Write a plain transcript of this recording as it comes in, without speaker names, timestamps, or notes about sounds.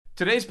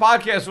Today's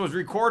podcast was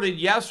recorded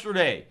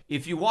yesterday.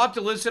 If you want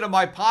to listen to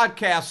my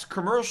podcasts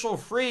commercial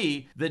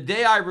free the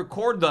day I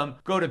record them,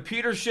 go to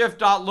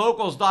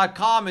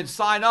peterschiff.locals.com and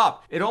sign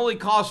up. It only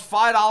costs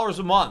 $5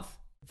 a month.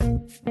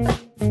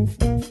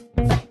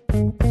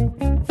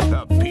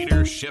 The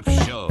Peter Schiff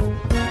Show.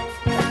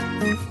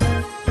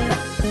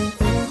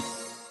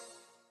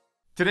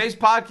 Today's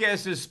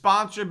podcast is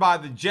sponsored by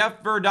the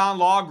Jeff Verdon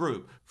Law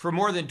Group. For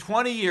more than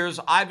 20 years,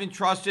 I've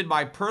entrusted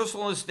my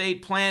personal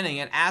estate planning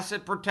and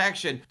asset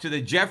protection to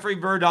the Jeffrey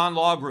Verdon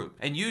Law Group,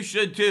 and you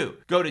should too.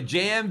 Go to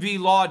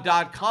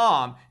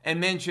jmvlaw.com and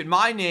mention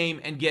my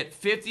name and get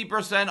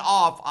 50%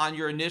 off on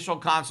your initial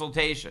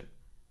consultation.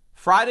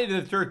 Friday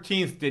the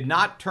 13th did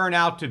not turn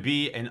out to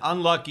be an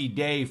unlucky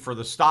day for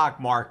the stock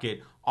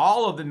market.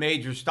 All of the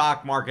major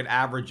stock market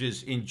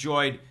averages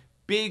enjoyed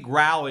big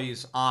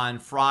rallies on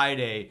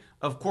Friday.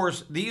 Of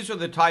course, these are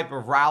the type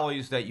of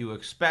rallies that you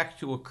expect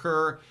to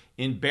occur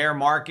in bear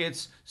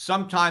markets.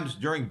 Sometimes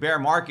during bear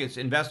markets,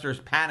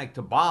 investors panic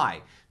to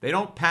buy. They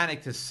don't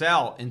panic to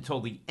sell until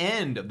the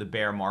end of the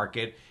bear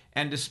market.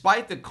 And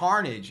despite the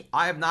carnage,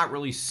 I have not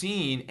really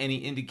seen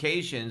any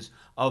indications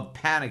of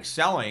panic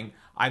selling.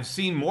 I've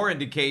seen more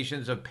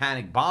indications of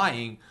panic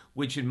buying,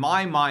 which in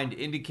my mind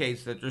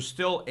indicates that there's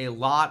still a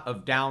lot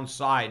of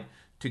downside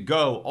to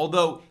go.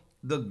 Although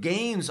the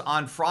gains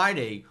on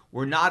Friday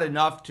were not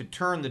enough to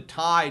turn the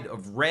tide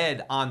of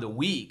red on the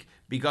week,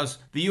 because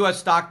the U.S.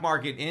 stock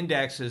market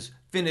index has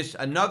finished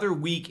another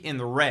week in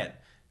the red.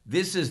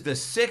 This is the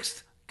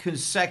sixth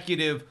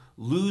consecutive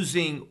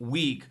losing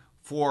week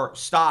for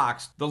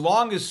stocks, the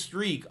longest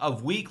streak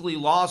of weekly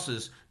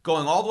losses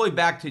going all the way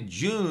back to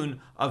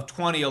June of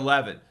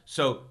 2011.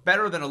 So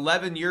better than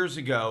 11 years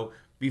ago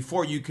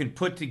before you can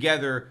put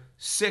together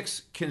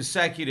 6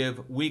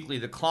 consecutive weekly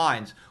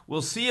declines.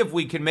 We'll see if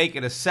we can make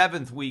it a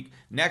 7th week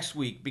next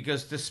week,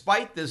 because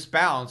despite this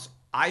bounce,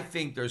 I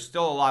think there's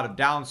still a lot of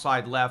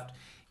downside left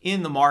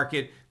in the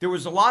market. There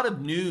was a lot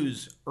of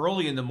news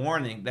early in the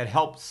morning that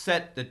helped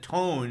set the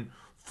tone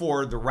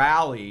for the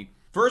rally.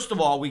 First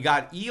of all, we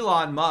got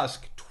Elon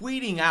Musk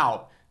tweeting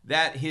out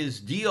that his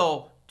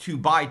deal to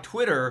buy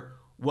Twitter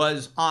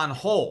was on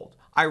hold.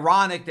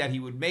 Ironic that he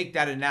would make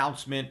that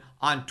announcement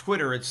on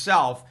Twitter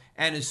itself.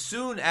 And as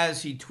soon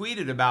as he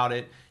tweeted about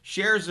it,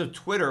 shares of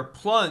Twitter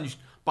plunged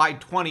by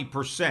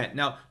 20%.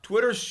 Now,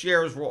 Twitter's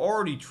shares were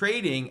already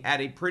trading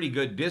at a pretty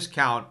good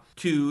discount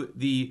to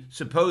the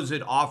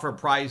supposed offer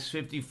price,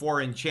 54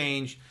 and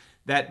change,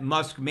 that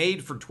Musk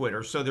made for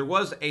Twitter. So there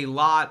was a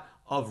lot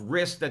of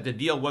risk that the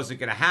deal wasn't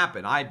going to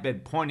happen. I've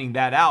been pointing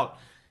that out,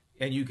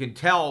 and you can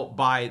tell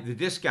by the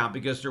discount,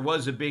 because there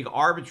was a big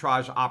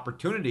arbitrage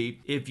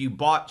opportunity if you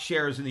bought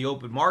shares in the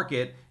open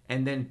market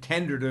and then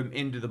tendered them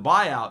into the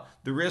buyout.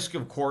 The risk,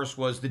 of course,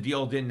 was the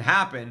deal didn't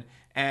happen,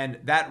 and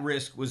that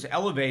risk was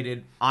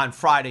elevated on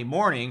Friday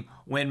morning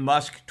when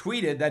Musk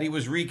tweeted that he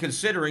was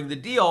reconsidering the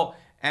deal,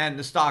 and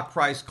the stock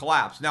price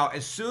collapsed. Now,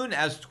 as soon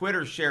as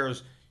Twitter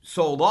shares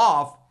sold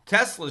off,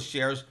 Tesla's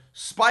shares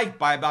spiked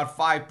by about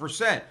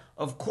 5%.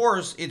 Of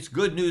course, it's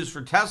good news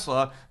for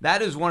Tesla.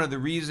 That is one of the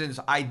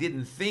reasons I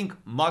didn't think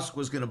Musk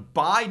was going to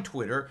buy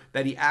Twitter,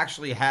 that he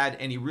actually had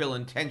any real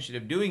intention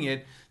of doing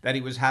it, that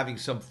he was having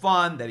some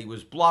fun, that he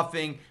was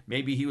bluffing.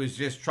 Maybe he was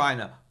just trying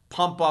to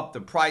pump up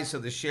the price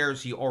of the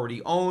shares he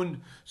already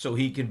owned so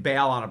he can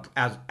bail on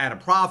at a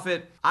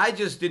profit. I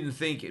just didn't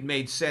think it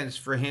made sense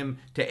for him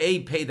to A,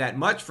 pay that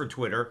much for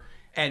Twitter,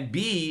 and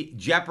B,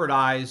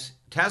 jeopardize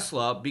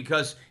Tesla,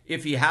 because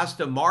if he has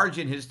to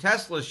margin his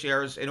Tesla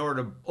shares in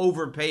order to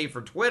overpay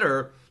for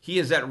Twitter, he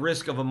is at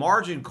risk of a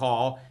margin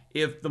call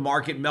if the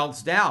market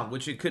melts down,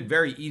 which it could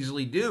very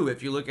easily do.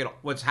 If you look at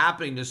what's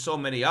happening to so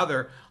many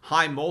other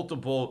high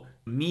multiple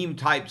meme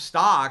type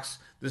stocks,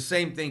 the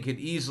same thing could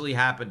easily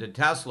happen to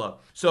Tesla.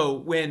 So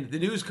when the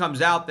news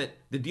comes out that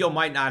the deal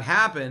might not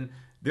happen,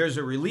 there's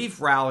a relief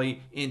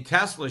rally in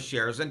Tesla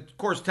shares. And of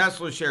course,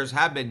 Tesla shares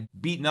have been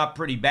beaten up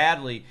pretty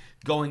badly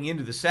going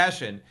into the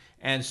session.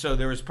 And so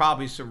there was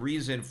probably some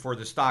reason for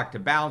the stock to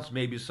bounce,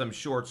 maybe some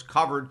shorts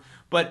covered.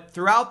 But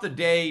throughout the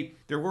day,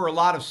 there were a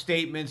lot of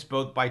statements,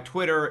 both by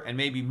Twitter and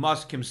maybe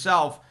Musk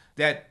himself,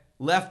 that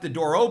left the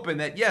door open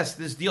that, yes,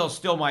 this deal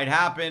still might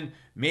happen.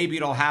 Maybe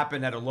it'll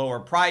happen at a lower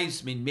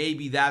price. I mean,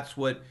 maybe that's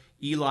what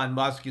Elon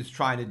Musk is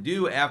trying to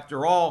do.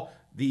 After all,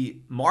 the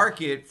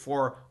market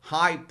for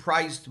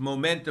high-priced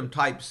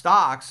momentum-type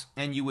stocks,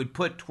 and you would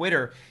put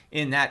Twitter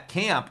in that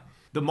camp,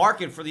 the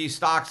market for these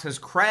stocks has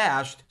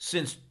crashed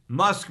since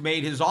Musk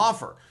made his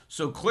offer.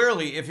 So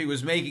clearly, if he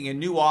was making a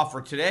new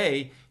offer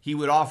today, he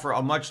would offer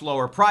a much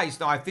lower price.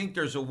 Now, I think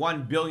there's a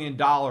 $1 billion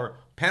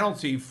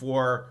penalty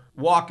for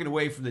walking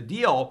away from the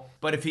deal,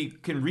 but if he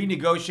can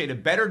renegotiate a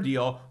better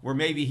deal where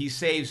maybe he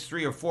saves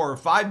 $3 or $4 or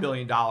 $5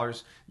 billion,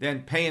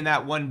 then paying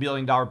that $1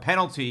 billion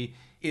penalty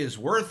is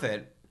worth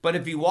it. But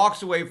if he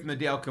walks away from the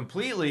deal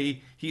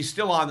completely, he's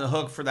still on the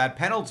hook for that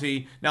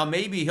penalty. Now,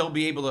 maybe he'll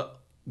be able to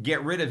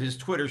get rid of his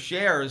Twitter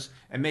shares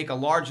and make a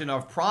large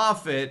enough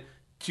profit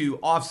to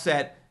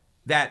offset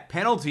that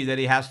penalty that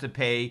he has to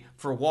pay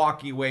for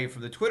walking away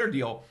from the Twitter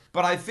deal.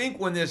 But I think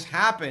when this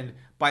happened,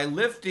 by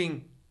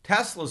lifting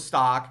Tesla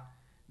stock,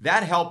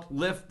 that helped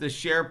lift the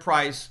share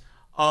price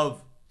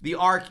of the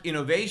ARK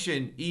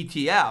Innovation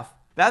ETF.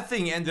 That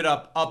thing ended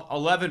up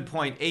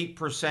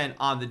 11.8%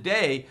 on the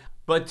day,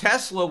 but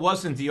Tesla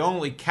wasn't the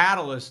only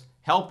catalyst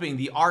helping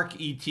the ARK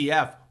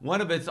ETF.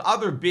 One of its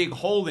other big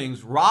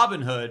holdings,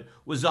 Robinhood,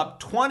 was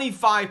up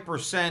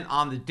 25%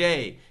 on the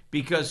day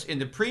because in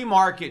the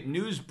pre-market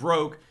news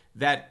broke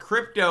that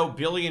crypto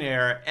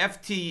billionaire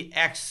FTX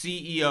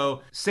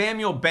CEO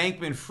Samuel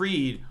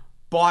Bankman-Fried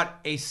bought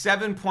a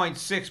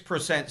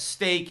 7.6%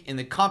 stake in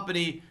the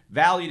company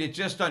valued at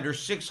just under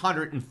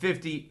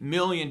 $650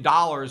 million,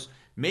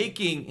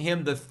 making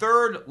him the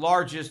third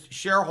largest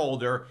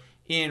shareholder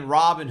in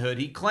Robinhood.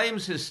 He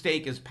claims his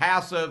stake is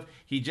passive.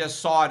 He just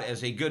saw it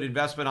as a good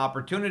investment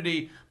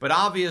opportunity. But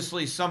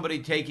obviously, somebody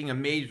taking a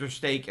major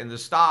stake in the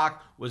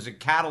stock was a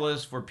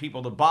catalyst for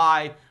people to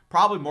buy.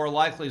 Probably more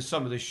likely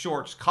some of the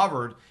shorts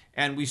covered.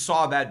 And we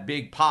saw that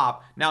big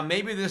pop. Now,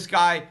 maybe this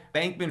guy,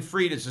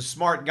 Bankman-Fried, is a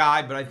smart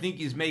guy, but I think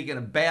he's making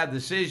a bad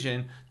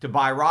decision to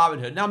buy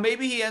Robinhood. Now,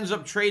 maybe he ends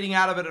up trading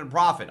out of it at a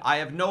profit. I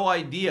have no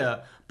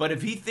idea. But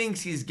if he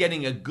thinks he's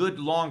getting a good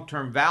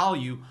long-term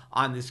value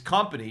on this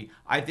company,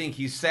 I think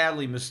he's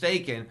sadly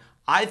mistaken.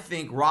 I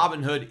think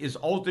Robinhood is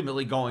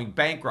ultimately going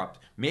bankrupt.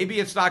 Maybe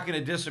it's not going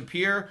to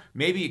disappear.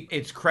 Maybe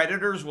its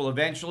creditors will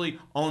eventually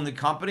own the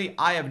company.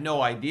 I have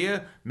no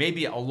idea.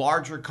 Maybe a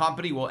larger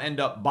company will end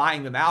up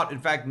buying them out. In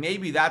fact,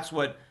 maybe that's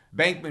what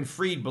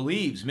Bankman-Fried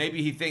believes.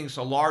 Maybe he thinks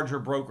a larger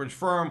brokerage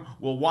firm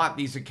will want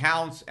these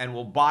accounts and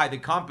will buy the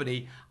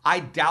company. I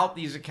doubt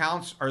these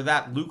accounts are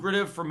that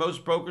lucrative for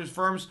most brokerage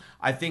firms.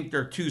 I think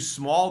they're too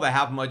small to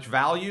have much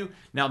value.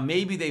 Now,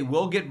 maybe they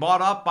will get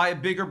bought up by a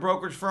bigger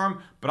brokerage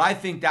firm, but I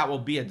think that will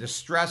be a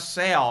distressed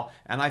sale,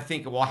 and I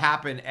think it will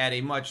happen at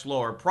a much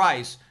lower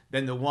price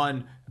than the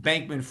one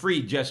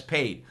Bankman-Fried just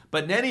paid.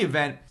 But in any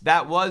event,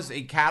 that was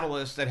a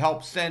catalyst that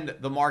helped send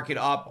the market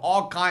up.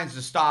 All kinds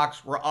of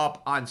stocks were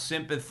up on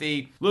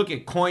sympathy. Look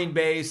at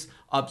Coinbase,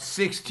 up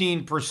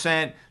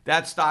 16%.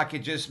 That stock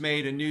had just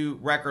made a new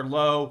record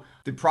low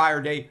the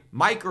prior day.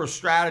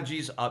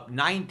 MicroStrategy's up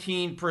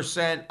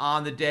 19%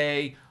 on the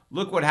day.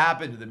 Look what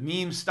happened to the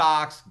meme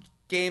stocks.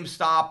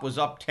 GameStop was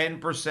up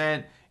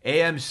 10%.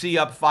 AMC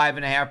up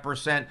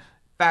 5.5%. In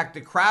fact,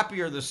 the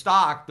crappier the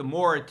stock, the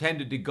more it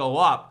tended to go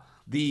up.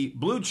 The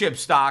blue chip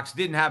stocks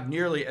didn't have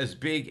nearly as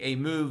big a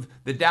move.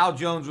 The Dow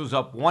Jones was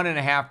up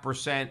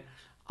 1.5%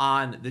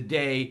 on the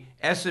day.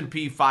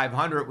 S&P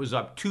 500 was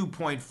up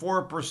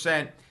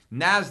 2.4%.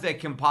 NASDAQ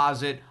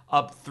Composite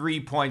up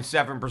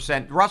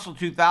 3.7%. Russell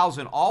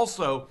 2000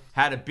 also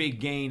had a big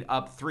gain,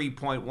 up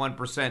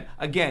 3.1%.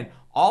 Again,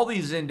 all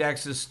these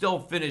indexes still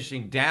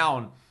finishing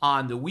down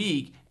on the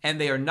week, and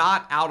they are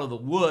not out of the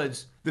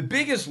woods. The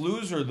biggest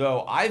loser,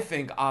 though, I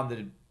think, on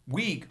the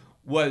week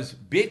was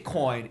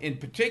Bitcoin. In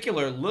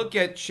particular, look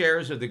at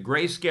shares of the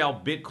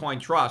Grayscale Bitcoin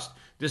Trust.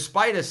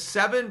 Despite a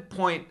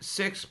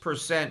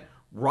 7.6%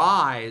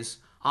 rise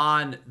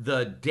on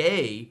the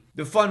day,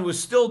 the fund was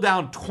still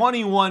down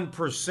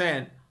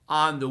 21%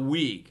 on the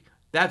week.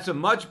 That's a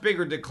much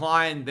bigger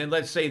decline than,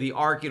 let's say, the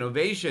ARK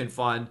Innovation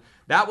Fund.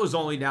 That was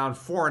only down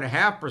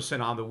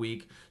 4.5% on the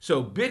week.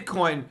 So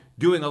Bitcoin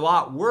doing a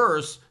lot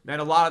worse than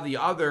a lot of the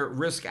other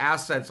risk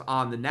assets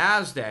on the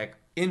NASDAQ,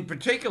 in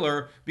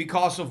particular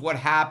because of what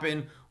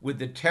happened with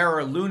the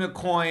Terra Luna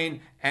coin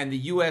and the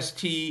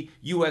UST,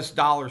 US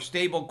dollar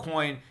stable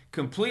coin,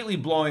 completely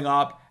blowing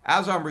up.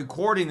 As I'm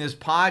recording this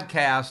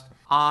podcast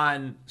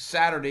on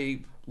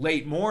Saturday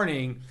late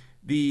morning,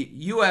 the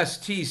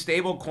UST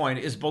stablecoin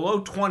is below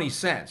 20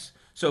 cents.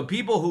 So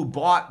people who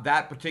bought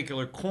that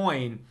particular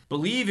coin,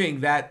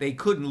 believing that they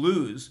couldn't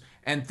lose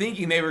and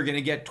thinking they were going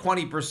to get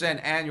 20%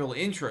 annual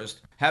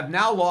interest, have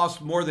now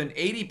lost more than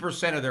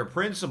 80% of their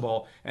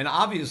principal, and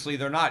obviously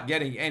they're not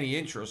getting any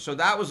interest. So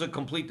that was a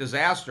complete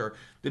disaster.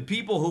 The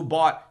people who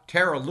bought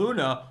Terra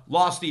Luna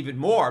lost even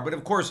more, but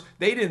of course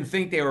they didn't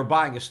think they were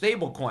buying a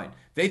stable coin.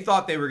 They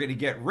thought they were going to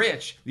get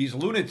rich, these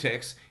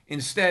lunatics.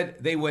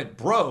 Instead, they went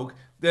broke.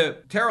 The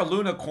Terra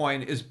Luna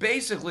coin is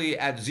basically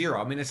at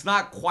zero. I mean, it's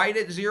not quite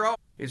at zero.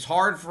 It's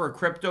hard for a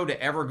crypto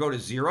to ever go to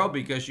zero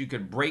because you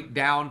could break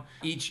down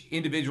each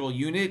individual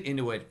unit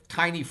into a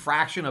tiny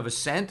fraction of a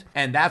cent.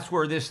 And that's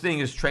where this thing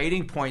is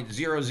trading,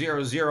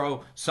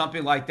 0.000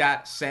 something like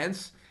that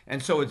cents.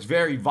 And so it's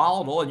very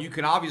volatile, and you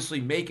can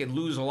obviously make it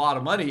lose a lot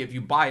of money if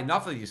you buy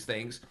enough of these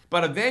things.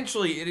 But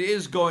eventually it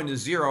is going to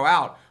zero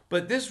out.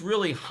 But this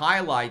really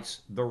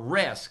highlights the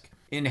risk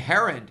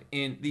inherent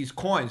in these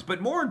coins.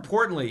 But more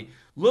importantly,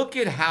 look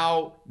at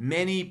how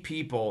many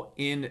people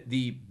in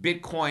the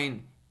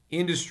Bitcoin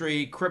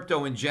industry,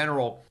 crypto in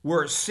general,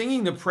 were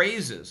singing the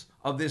praises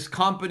of this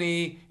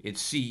company,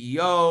 its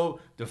CEO,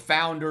 the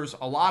founders,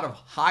 a lot of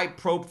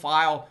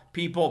high-profile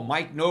people.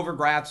 Mike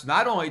Novogratz,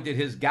 not only did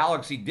his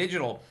Galaxy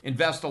Digital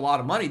invest a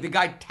lot of money, the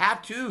guy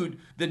tattooed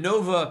the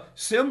Nova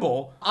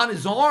symbol on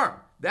his arm.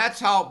 That's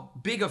how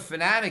big a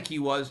fanatic he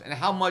was and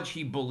how much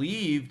he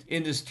believed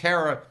in this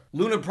Terra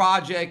Luna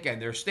project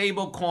and their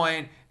stable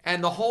coin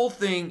and the whole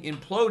thing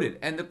imploded.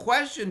 And the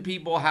question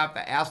people have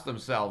to ask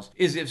themselves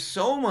is, if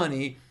so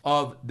many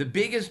of the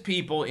biggest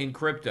people in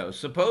crypto,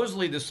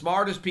 supposedly the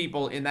smartest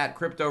people in that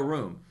crypto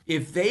room,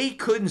 if they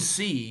couldn't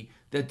see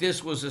that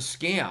this was a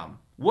scam,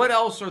 what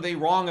else are they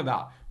wrong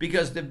about?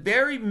 Because the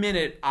very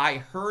minute I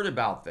heard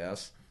about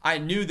this, I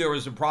knew there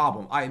was a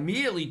problem. I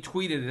immediately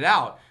tweeted it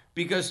out,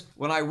 because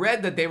when I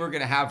read that they were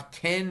going to have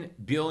 10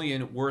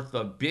 billion worth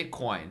of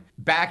Bitcoin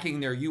backing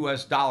their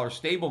US dollar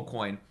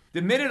stablecoin,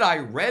 the minute I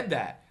read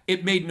that,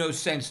 it made no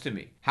sense to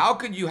me. How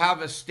could you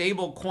have a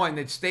stable coin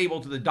that's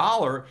stable to the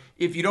dollar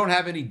if you don't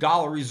have any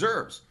dollar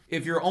reserves?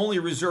 If your only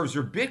reserves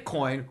are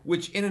Bitcoin,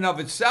 which in and of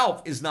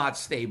itself is not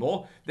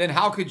stable, then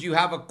how could you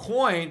have a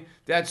coin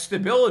that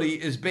stability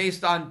is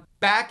based on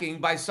backing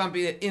by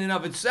something that in and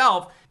of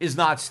itself is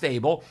not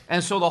stable?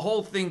 And so the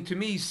whole thing to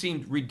me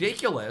seemed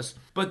ridiculous,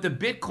 but the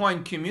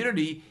Bitcoin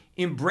community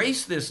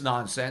embraced this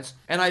nonsense.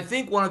 And I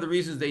think one of the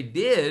reasons they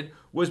did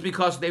was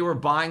because they were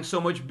buying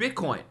so much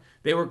Bitcoin.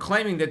 They were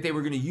claiming that they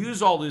were going to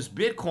use all this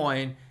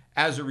Bitcoin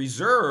as a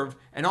reserve,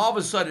 and all of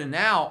a sudden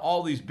now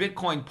all these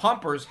Bitcoin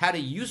pumpers had a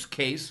use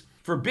case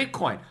for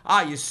Bitcoin.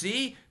 You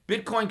see,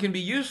 Bitcoin can be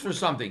used for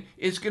something.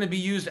 It's going to be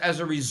used as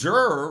a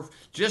reserve,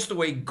 just the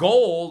way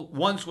gold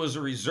once was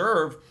a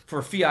reserve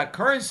for fiat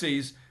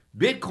currencies.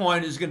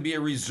 Bitcoin is going to be a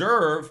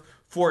reserve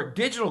for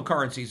digital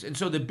currencies. And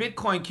so the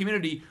Bitcoin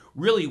community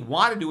really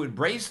wanted to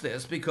embrace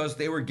this because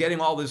they were getting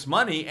all this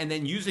money and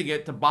then using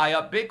it to buy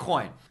up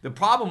Bitcoin. The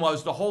problem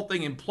was the whole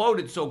thing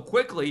imploded so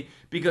quickly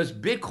because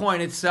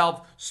Bitcoin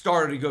itself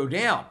started to go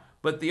down.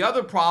 But the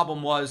other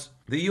problem was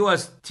the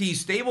UST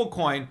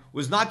stablecoin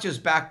was not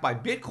just backed by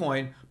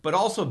Bitcoin, but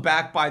also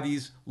backed by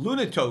these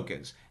Luna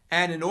tokens.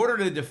 And in order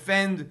to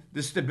defend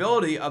the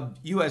stability of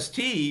UST,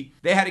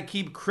 they had to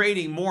keep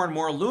creating more and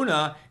more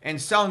Luna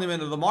and selling them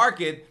into the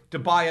market to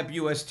buy up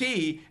UST.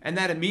 And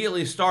that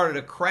immediately started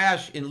a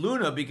crash in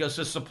Luna because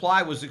the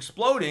supply was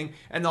exploding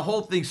and the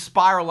whole thing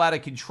spiraled out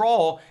of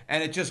control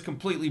and it just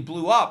completely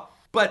blew up.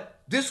 But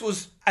this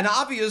was an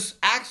obvious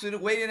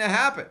accident waiting to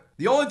happen.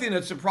 The only thing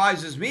that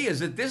surprises me is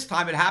that this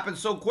time it happened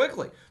so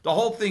quickly. The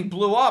whole thing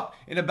blew up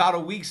in about a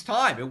week's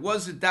time. It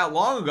wasn't that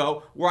long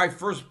ago where I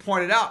first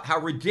pointed out how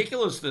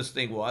ridiculous this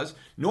thing was.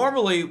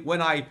 Normally,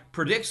 when I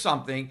predict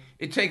something,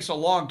 it takes a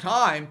long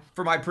time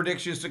for my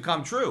predictions to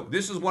come true.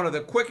 This is one of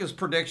the quickest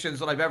predictions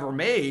that I've ever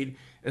made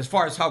as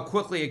far as how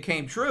quickly it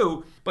came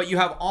true. But you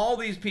have all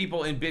these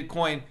people in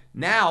Bitcoin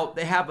now,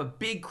 they have a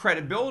big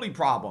credibility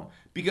problem.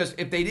 Because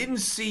if they didn't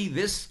see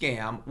this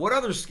scam, what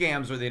other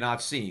scams are they not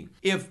seeing?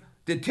 If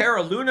the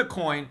Terra Luna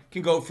coin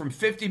can go from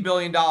 $50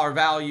 billion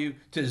value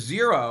to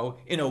zero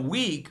in a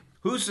week,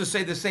 who's to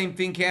say the same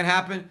thing can't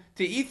happen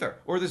to Ether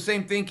or the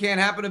same thing can't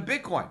happen to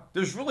Bitcoin?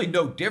 There's really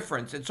no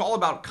difference. It's all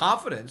about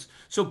confidence.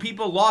 So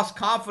people lost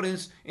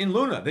confidence in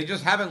Luna. They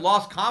just haven't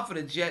lost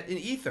confidence yet in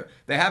Ether.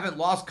 They haven't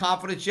lost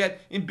confidence yet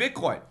in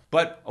Bitcoin.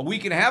 But a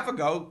week and a half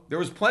ago, there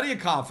was plenty of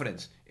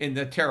confidence in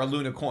the Terra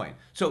Luna coin.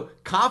 So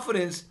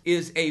confidence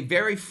is a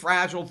very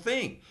fragile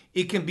thing.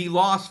 It can be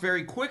lost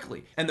very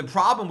quickly. And the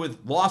problem with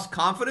lost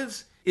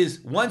confidence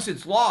is once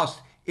it's lost,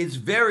 it's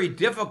very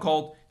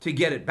difficult to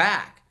get it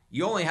back.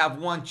 You only have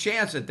one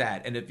chance at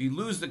that. And if you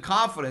lose the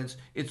confidence,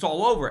 it's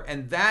all over.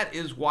 And that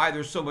is why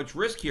there's so much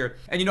risk here.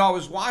 And I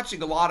was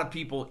watching a lot of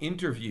people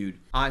interviewed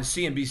on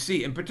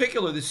CNBC, in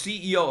particular the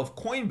CEO of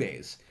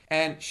Coinbase.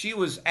 And she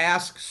was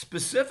asked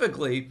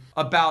specifically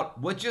about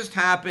what just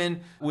happened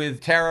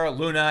with Terra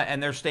Luna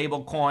and their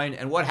stable coin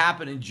and what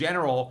happened in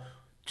general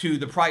to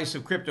the price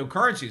of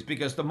cryptocurrencies,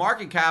 because the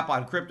market cap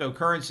on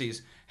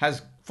cryptocurrencies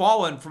has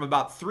fallen from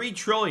about 3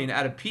 trillion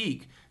at a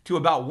peak to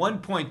about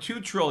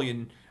 1.2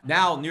 trillion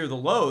now near the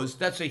lows.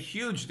 That's a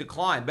huge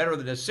decline, better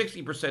than a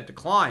 60%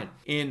 decline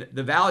in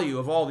the value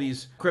of all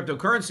these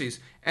cryptocurrencies.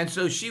 And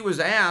so she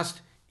was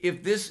asked,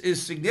 if this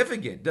is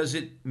significant, does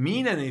it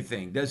mean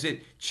anything? Does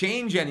it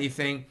change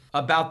anything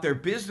about their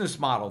business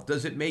model?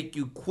 Does it make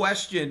you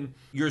question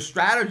your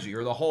strategy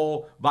or the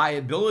whole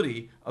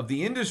viability of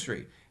the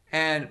industry?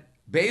 And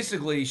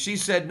basically, she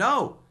said,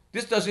 no,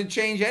 this doesn't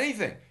change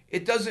anything.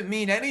 It doesn't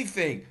mean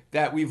anything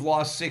that we've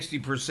lost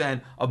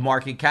 60% of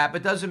market cap.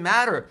 It doesn't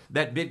matter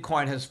that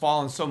Bitcoin has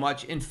fallen so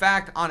much. In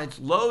fact, on its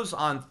lows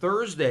on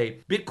Thursday,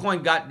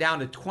 Bitcoin got down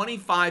to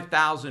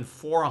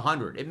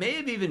 25,400. It may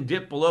have even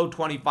dipped below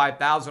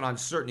 25,000 on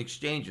certain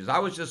exchanges. I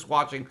was just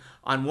watching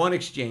on one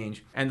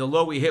exchange, and the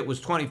low we hit was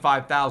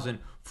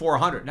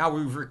 25,400. Now,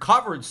 we've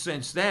recovered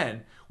since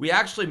then. We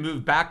actually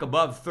moved back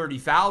above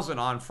 30,000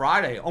 on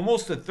Friday,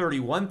 almost to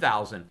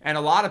 31,000. And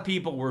a lot of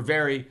people were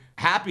very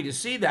happy to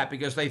see that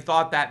because they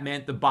thought that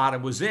meant the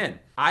bottom was in.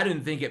 I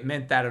didn't think it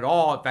meant that at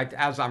all. In fact,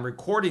 as I'm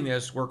recording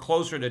this, we're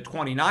closer to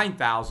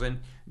 29,000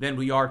 than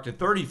we are to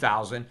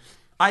 30,000.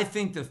 I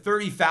think the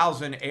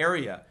 30,000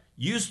 area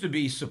used to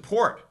be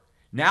support.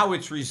 Now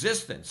it's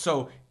resistance.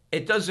 So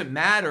it doesn't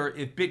matter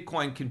if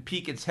Bitcoin can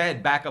peek its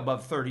head back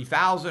above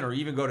 30,000 or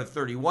even go to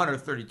 31 or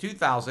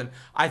 32,000.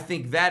 I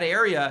think that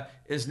area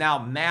is now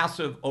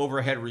massive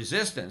overhead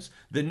resistance.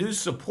 The new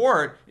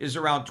support is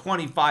around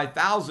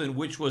 25,000,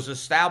 which was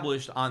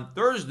established on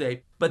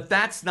Thursday, but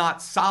that's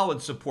not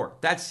solid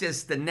support. That's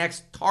just the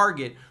next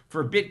target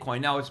for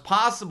Bitcoin. Now, it's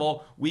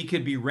possible we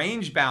could be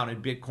range bound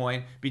in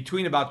Bitcoin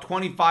between about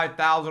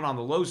 25,000 on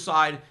the low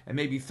side and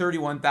maybe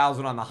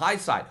 31,000 on the high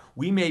side.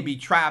 We may be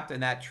trapped in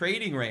that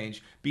trading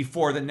range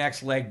before the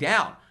next leg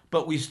down.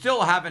 But we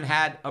still haven't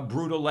had a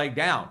brutal leg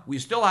down. We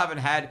still haven't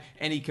had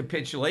any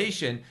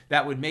capitulation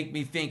that would make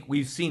me think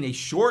we've seen a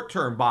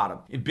short-term bottom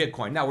in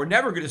Bitcoin. Now, we're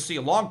never going to see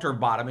a long-term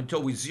bottom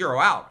until we zero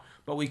out,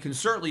 but we can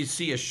certainly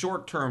see a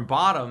short-term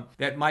bottom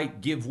that might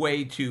give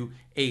way to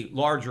a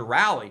larger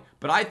rally.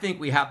 But I think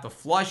we have to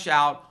flush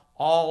out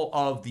all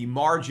of the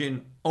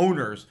margin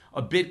owners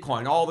of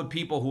Bitcoin, all the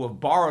people who have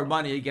borrowed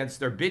money against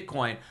their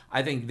Bitcoin.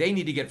 I think they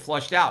need to get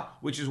flushed out,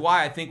 which is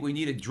why I think we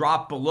need to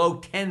drop below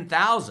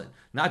 10,000.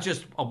 Not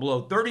just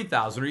below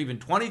 30,000 or even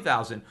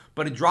 20,000,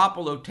 but a drop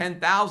below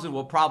 10,000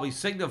 will probably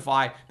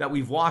signify that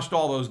we've washed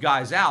all those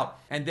guys out,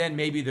 and then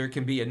maybe there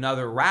can be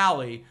another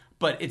rally,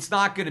 but it's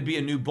not going to be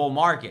a new bull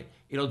market.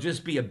 It'll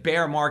just be a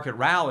bear market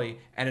rally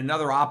and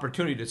another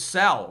opportunity to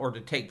sell or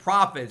to take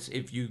profits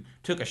if you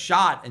took a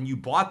shot and you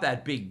bought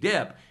that big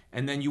dip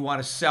and then you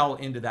want to sell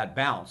into that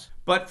bounce.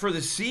 But for the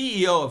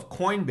CEO of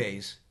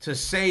Coinbase to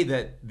say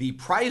that the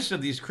price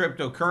of these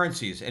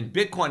cryptocurrencies, and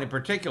Bitcoin in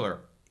particular,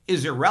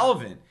 is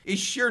irrelevant is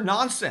sheer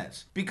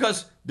nonsense,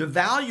 because the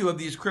value of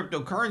these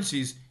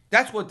cryptocurrencies,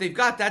 that's what they've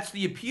got. That's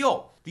the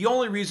appeal. The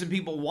only reason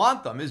people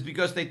want them is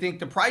because they think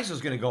the price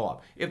is going to go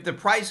up. If the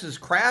price is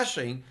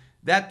crashing,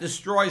 that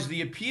destroys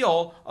the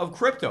appeal of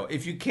crypto.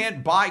 If you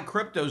can't buy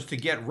cryptos to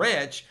get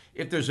rich,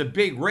 if there's a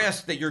big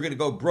risk that you're going to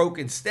go broke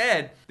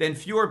instead, then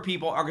fewer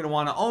people are going to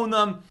want to own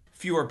them.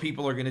 Fewer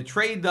people are going to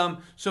trade them.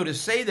 So to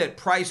say that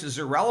price is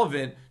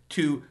irrelevant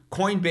to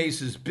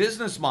Coinbase's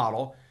business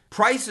model,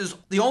 price is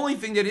the only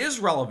thing that is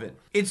relevant.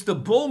 It's the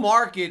bull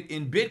market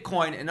in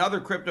Bitcoin and other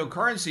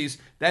cryptocurrencies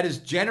that is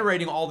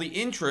generating all the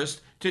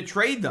interest to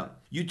trade them.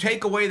 You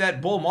take away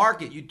that bull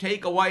market, you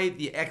take away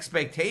the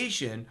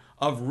expectation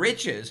of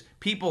riches,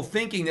 people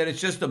thinking that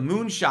it's just a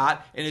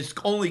moonshot and it's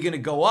only going to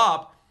go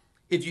up.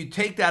 If you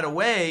take that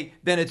away,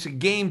 then it's a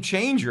game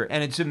changer.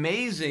 And it's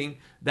amazing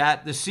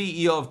that the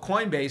CEO of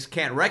Coinbase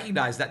can't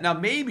recognize that. Now,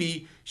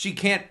 maybe she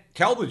can't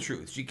tell the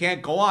truth. She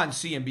can't go on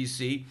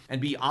CNBC and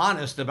be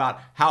honest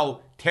about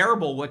how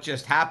terrible what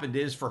just happened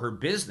is for her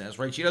business,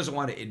 right? She doesn't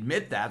want to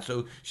admit that,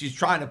 so she's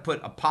trying to put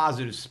a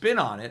positive spin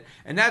on it.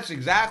 And that's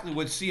exactly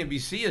what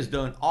CNBC has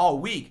done all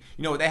week.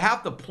 You know, they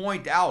have to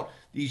point out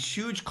these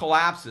huge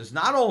collapses,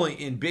 not only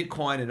in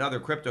Bitcoin and other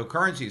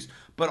cryptocurrencies,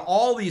 but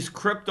all these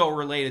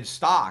crypto-related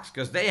stocks,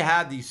 because they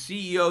had these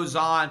CEOs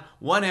on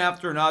one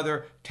after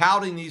another,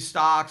 touting these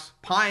stocks,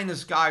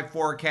 pie-in-the-sky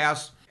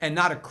forecasts, and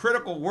not a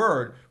critical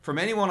word from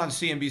anyone on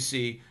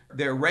CNBC.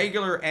 Their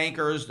regular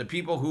anchors, the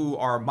people who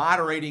are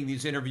moderating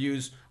these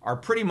interviews, are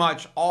pretty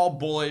much all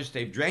bullish.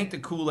 They've drank the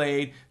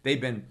Kool-Aid. They've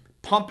been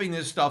pumping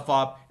this stuff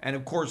up. And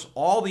of course,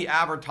 all the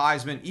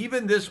advertisement,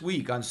 even this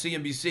week on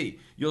CNBC,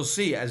 you'll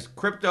see as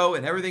crypto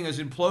and everything is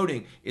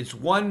imploding, it's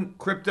one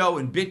crypto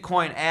and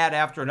Bitcoin ad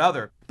after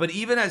another. But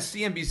even as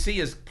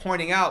CNBC is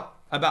pointing out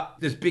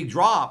about this big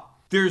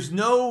drop, there's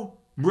no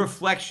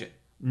reflection.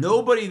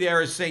 Nobody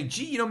there is saying,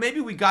 gee, maybe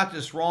we got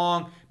this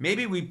wrong.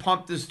 Maybe we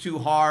pumped this too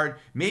hard.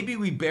 Maybe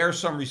we bear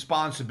some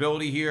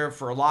responsibility here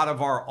for a lot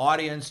of our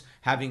audience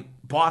having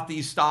bought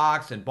these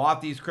stocks and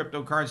bought these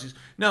cryptocurrencies.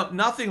 No,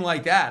 nothing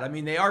like that. I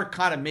mean, they are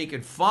kind of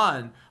making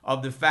fun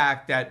of the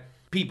fact that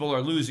people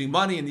are losing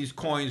money in these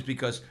coins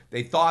because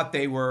they thought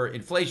they were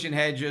inflation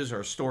hedges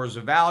or stores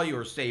of value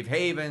or safe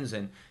havens,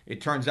 and it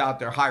turns out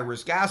they're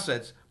high-risk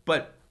assets.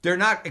 But they're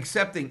not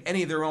accepting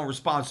any of their own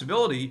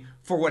responsibility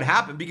for what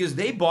happened because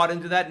they bought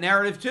into that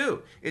narrative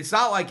too. It's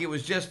not like it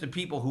was just the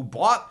people who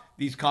bought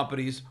these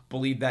companies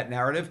believed that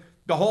narrative.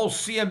 The whole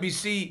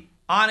CNBC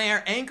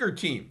on-air anchor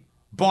team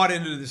bought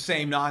into the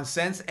same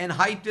nonsense and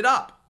hyped it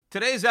up.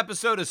 Today's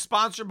episode is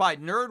sponsored by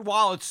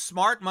NerdWallet's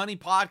Smart Money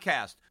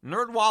Podcast.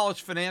 NerdWallet's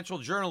financial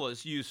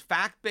journalists use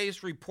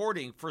fact-based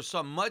reporting for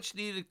some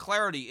much-needed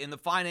clarity in the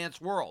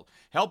finance world,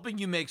 helping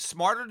you make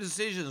smarter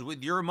decisions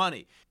with your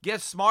money.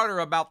 Get smarter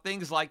about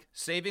things like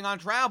saving on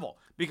travel,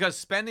 because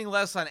spending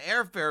less on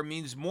airfare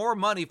means more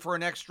money for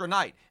an extra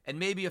night, and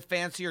maybe a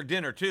fancier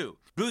dinner too.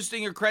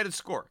 Boosting your credit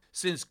score,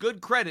 since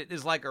good credit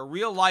is like a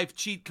real-life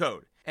cheat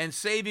code. And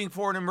saving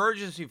for an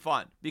emergency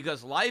fund,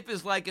 because life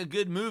is like a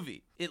good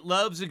movie. It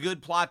loves a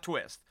good plot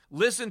twist.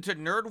 Listen to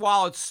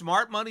NerdWallet's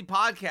Smart Money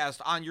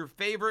Podcast on your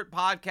favorite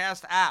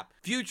podcast app.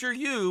 Future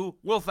you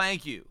will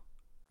thank you.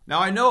 Now,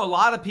 I know a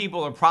lot of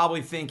people are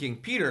probably thinking,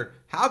 Peter,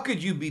 how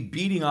could you be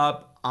beating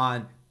up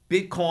on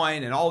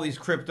Bitcoin and all these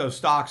crypto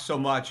stocks so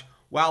much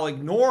while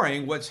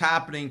ignoring what's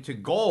happening to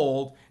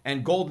gold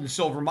and gold and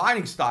silver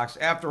mining stocks?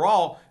 After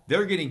all,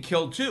 they're getting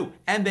killed too,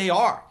 and they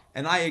are.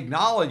 And I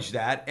acknowledge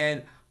that,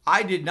 and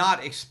I did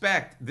not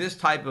expect this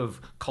type of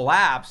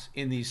collapse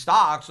in these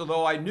stocks,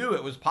 although I knew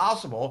it was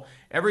possible.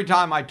 Every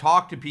time I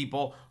talk to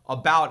people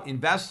about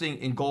investing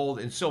in gold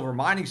and silver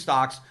mining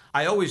stocks,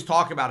 I always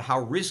talk about how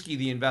risky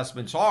the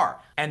investments are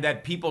and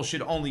that people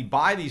should only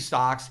buy these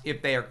stocks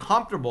if they are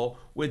comfortable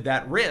with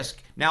that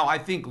risk. Now, I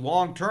think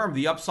long term,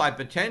 the upside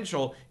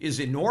potential is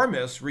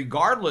enormous,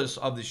 regardless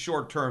of the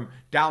short term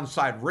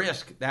downside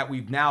risk that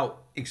we've now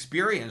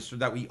experienced or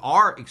that we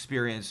are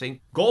experiencing.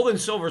 Gold and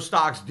silver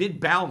stocks did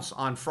bounce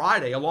on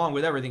Friday along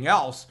with everything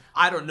else.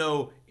 I don't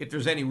know if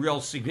there's any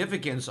real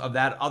significance of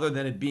that other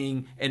than it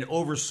being an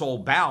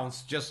oversold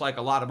bounce, just like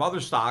a lot of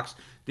other stocks.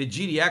 The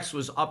GDX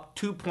was up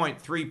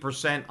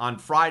 2.3% on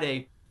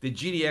Friday. The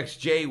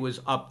GDXJ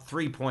was up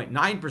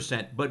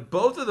 3.9%, but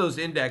both of those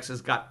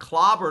indexes got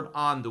clobbered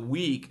on the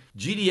week.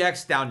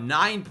 GDX down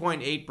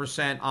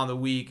 9.8% on the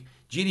week.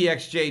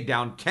 GDXJ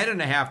down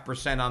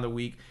 10.5% on the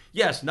week.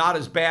 Yes, not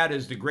as bad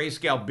as the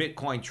Grayscale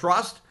Bitcoin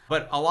Trust,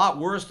 but a lot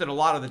worse than a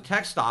lot of the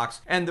tech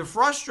stocks. And the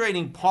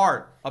frustrating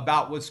part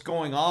about what's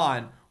going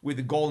on with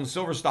the gold and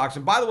silver stocks,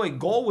 and by the way,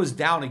 gold was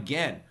down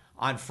again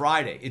on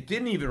Friday. It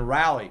didn't even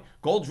rally.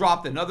 Gold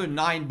dropped another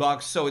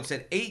 $9, so it's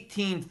at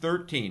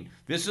 18.13.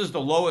 This is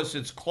the lowest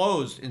it's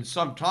closed in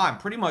some time.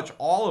 Pretty much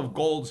all of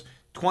gold's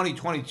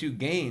 2022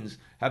 gains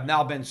have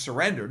now been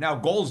surrendered. Now,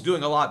 gold's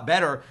doing a lot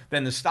better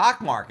than the stock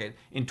market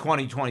in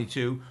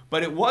 2022,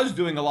 but it was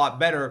doing a lot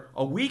better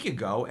a week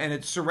ago, and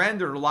it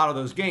surrendered a lot of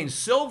those gains.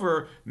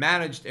 Silver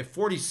managed a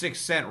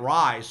 46-cent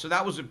rise, so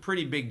that was a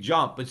pretty big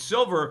jump, but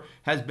silver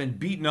has been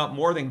beaten up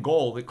more than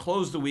gold. It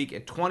closed the week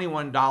at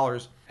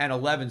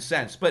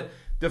 $21.11. But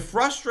the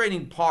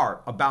frustrating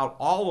part about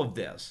all of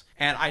this,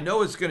 and I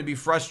know it's going to be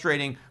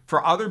frustrating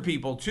for other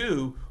people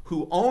too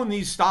who own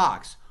these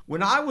stocks.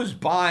 When I was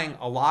buying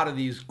a lot of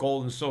these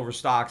gold and silver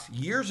stocks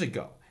years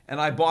ago, and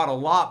I bought a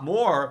lot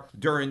more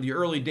during the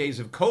early days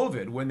of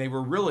COVID when they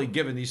were really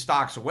giving these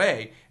stocks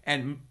away,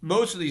 and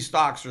most of these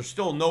stocks are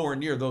still nowhere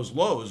near those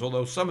lows,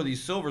 although some of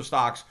these silver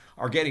stocks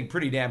are getting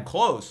pretty damn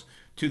close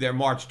to their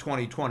March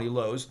 2020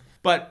 lows.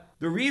 But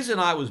the reason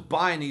I was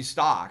buying these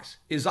stocks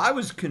is I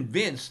was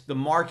convinced the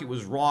market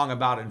was wrong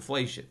about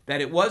inflation,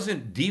 that it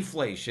wasn't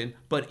deflation,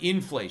 but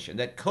inflation,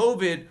 that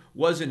COVID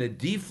wasn't a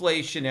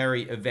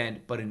deflationary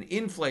event, but an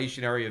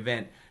inflationary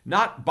event,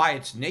 not by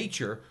its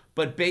nature,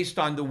 but based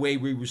on the way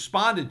we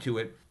responded to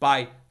it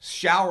by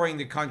showering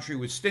the country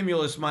with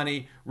stimulus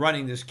money,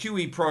 running this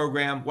QE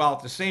program, while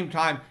at the same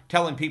time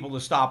telling people to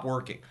stop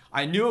working.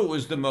 I knew it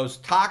was the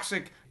most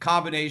toxic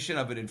combination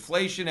of an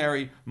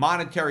inflationary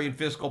monetary and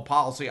fiscal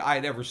policy I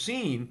had ever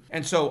seen.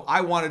 And so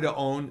I wanted to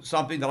own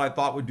something that I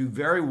thought would do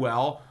very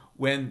well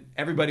when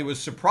everybody was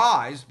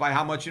surprised by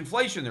how much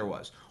inflation there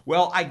was.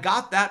 Well, I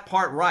got that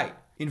part right.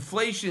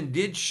 Inflation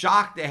did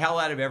shock the hell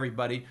out of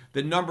everybody.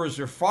 The numbers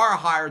are far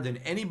higher than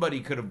anybody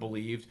could have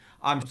believed.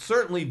 I'm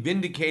certainly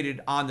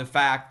vindicated on the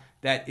fact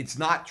that it's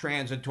not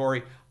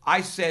transitory.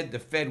 I said the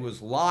Fed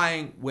was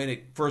lying when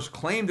it first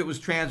claimed it was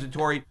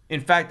transitory.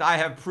 In fact, I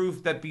have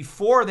proof that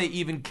before they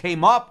even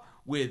came up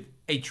with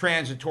a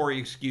transitory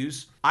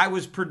excuse, I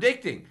was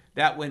predicting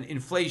that when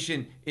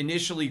inflation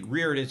initially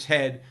reared its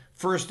head,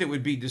 first it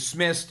would be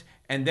dismissed,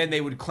 and then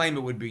they would claim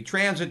it would be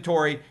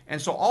transitory.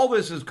 And so all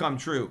this has come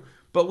true.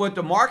 But what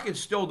the markets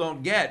still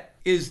don't get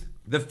is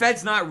the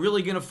Fed's not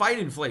really going to fight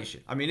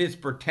inflation. I mean, it's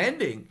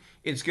pretending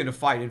it's going to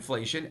fight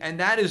inflation, and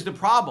that is the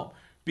problem.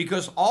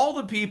 Because all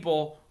the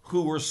people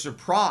who were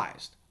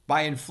surprised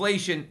by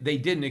inflation they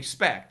didn't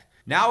expect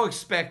now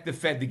expect the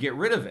Fed to get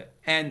rid of it.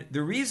 And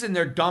the reason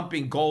they're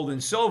dumping gold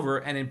and silver,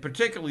 and in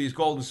particular these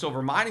gold and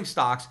silver mining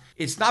stocks,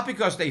 it's not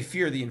because they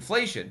fear the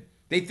inflation.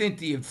 They think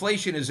the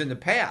inflation is in the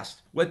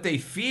past. What they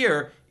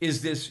fear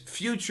is this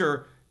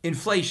future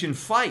inflation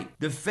fight.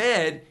 The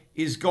Fed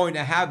is going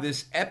to have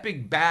this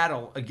epic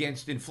battle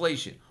against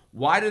inflation.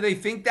 Why do they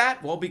think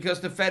that? Well,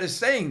 because the Fed is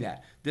saying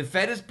that. The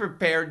Fed is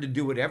prepared to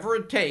do whatever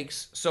it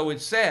takes, so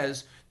it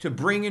says, to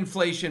bring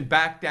inflation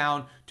back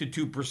down to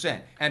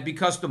 2%. And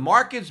because the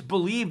markets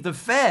believe the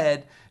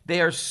Fed, they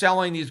are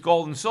selling these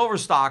gold and silver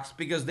stocks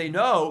because they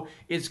know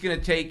it's going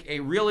to take a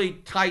really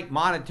tight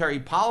monetary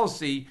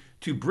policy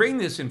to bring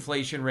this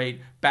inflation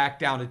rate back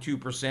down to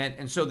 2%.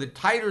 And so the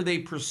tighter they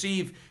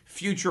perceive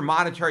future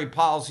monetary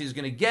policy is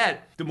going to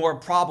get, the more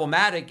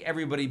problematic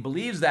everybody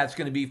believes that's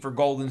going to be for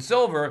gold and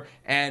silver,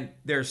 and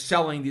they're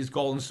selling these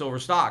gold and silver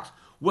stocks.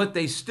 What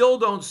they still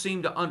don't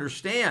seem to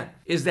understand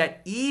is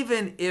that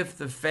even if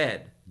the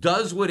Fed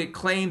does what it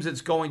claims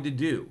it's going to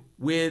do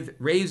with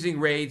raising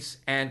rates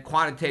and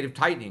quantitative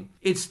tightening,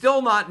 it's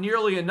still not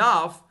nearly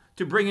enough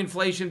to bring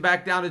inflation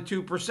back down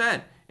to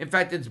 2%. In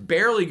fact, it's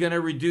barely going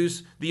to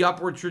reduce the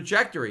upward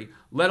trajectory,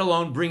 let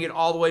alone bring it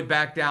all the way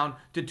back down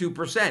to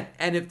 2%.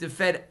 And if the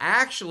Fed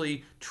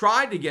actually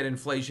tried to get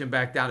inflation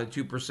back down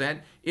to 2%,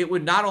 it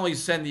would not only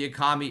send the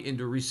economy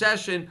into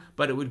recession,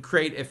 but it would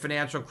create a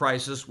financial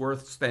crisis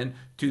worse than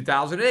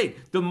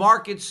 2008. The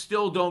markets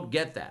still don't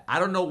get that. I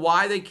don't know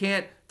why they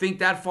can't think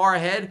that far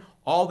ahead.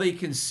 All they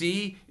can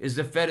see is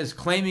the Fed is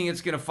claiming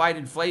it's going to fight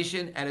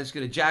inflation and it's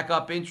going to jack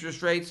up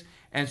interest rates.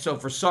 And so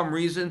for some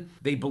reason,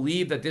 they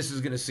believe that this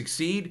is going to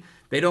succeed.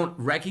 They don't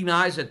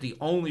recognize that the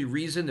only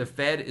reason the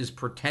Fed is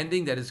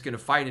pretending that it's going to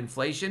fight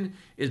inflation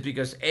is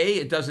because A,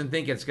 it doesn't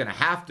think it's going to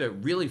have to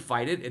really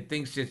fight it. It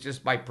thinks it's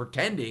just by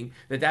pretending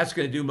that that's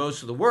going to do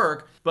most of the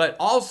work. But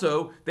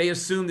also, they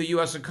assume the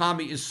U.S.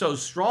 economy is so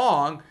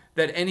strong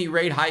that any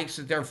rate hikes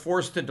that they're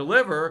forced to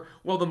deliver,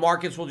 well, the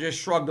markets will just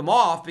shrug them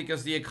off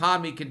because the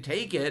economy can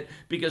take it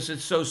because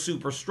it's so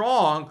super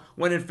strong,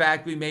 when in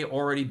fact we may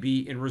already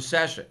be in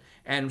recession.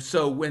 And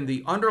so when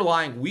the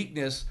underlying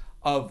weakness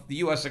of the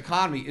U.S.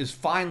 economy is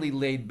finally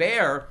laid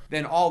bare,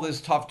 then all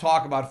this tough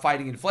talk about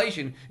fighting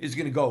inflation is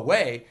going to go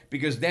away,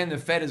 because then the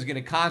Fed is going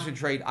to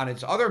concentrate on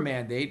its other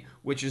mandate,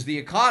 which is the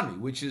economy,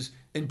 which is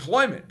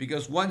employment.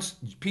 Because once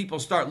people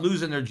start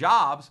losing their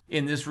jobs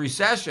in this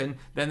recession,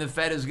 then the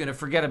Fed is going to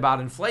forget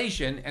about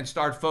inflation and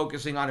start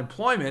focusing on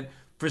employment.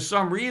 For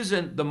some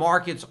reason, the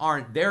markets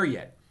aren't there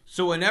yet.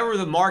 So whenever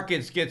the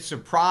markets get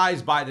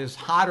surprised by this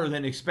hotter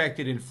than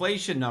expected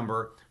inflation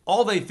number,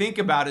 all they think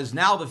about is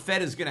now the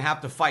Fed is going to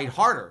have to fight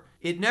harder.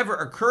 It never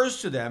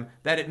occurs to them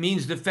that it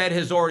means the Fed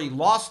has already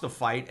lost the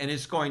fight and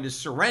it's going to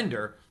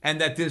surrender, and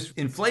that this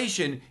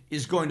inflation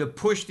is going to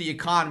push the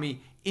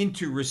economy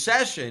into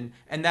recession,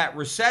 and that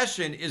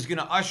recession is going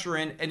to usher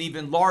in an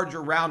even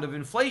larger round of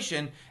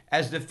inflation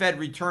as the Fed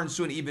returns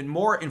to an even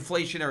more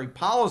inflationary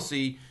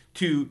policy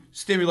to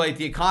stimulate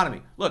the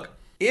economy. Look,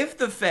 if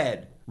the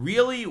Fed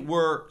really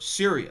were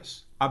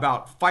serious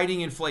about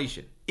fighting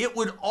inflation, it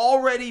would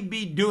already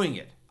be doing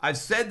it. I've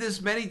said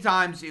this many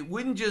times. It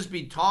wouldn't just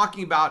be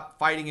talking about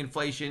fighting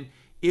inflation.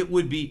 It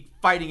would be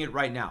fighting it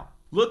right now.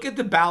 Look at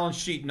the balance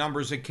sheet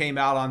numbers that came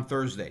out on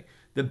Thursday.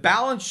 The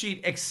balance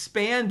sheet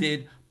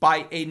expanded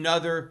by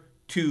another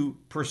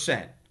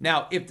 2%.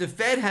 Now, if the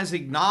Fed has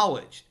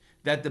acknowledged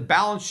that the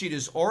balance sheet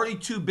is already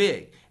too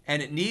big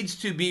and it needs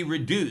to be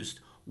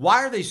reduced,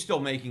 why are they still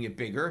making it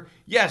bigger?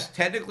 Yes,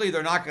 technically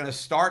they're not going to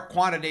start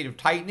quantitative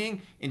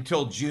tightening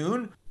until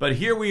June, but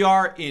here we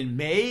are in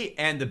May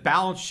and the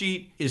balance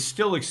sheet is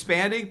still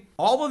expanding.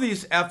 All of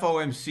these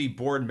FOMC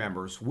board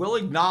members will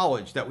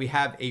acknowledge that we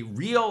have a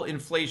real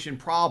inflation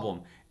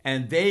problem,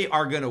 and they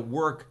are going to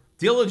work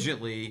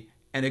diligently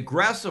and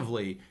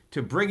aggressively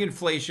to bring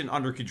inflation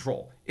under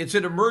control. It's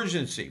an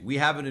emergency. We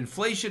have an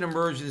inflation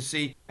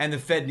emergency and the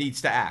Fed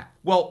needs to act.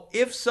 Well,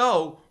 if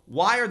so,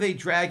 why are they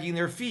dragging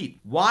their feet?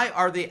 Why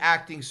are they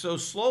acting so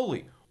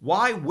slowly?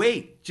 Why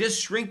wait?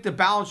 Just shrink the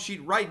balance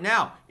sheet right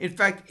now. In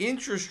fact,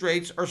 interest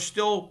rates are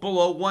still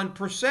below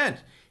 1%.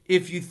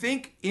 If you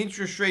think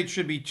interest rates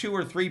should be 2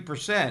 or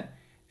 3%,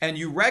 and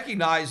you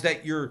recognize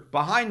that you're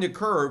behind the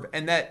curve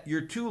and that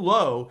you're too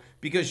low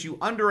because you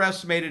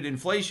underestimated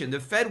inflation, the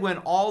Fed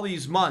went all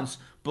these months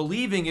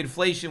believing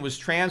inflation was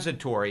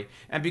transitory,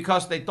 and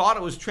because they thought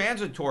it was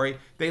transitory,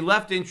 they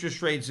left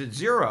interest rates at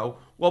zero.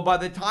 Well, by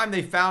the time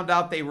they found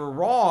out they were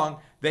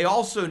wrong, they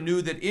also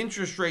knew that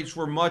interest rates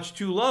were much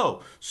too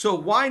low. So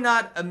why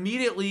not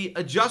immediately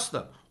adjust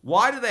them?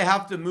 Why do they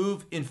have to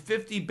move in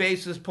 50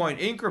 basis point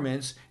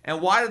increments,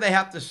 and why do they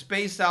have to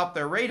space out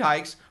their rate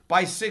hikes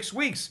by 6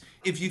 weeks?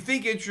 If you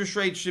think interest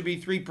rates should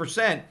be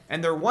 3%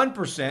 and they're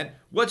 1%,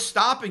 what's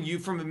stopping you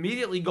from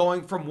immediately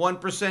going from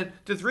 1%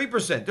 to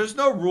 3%? There's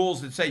no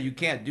rules that say you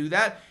can't do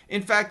that.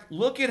 In fact,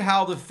 look at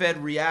how the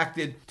Fed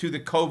reacted to the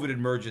COVID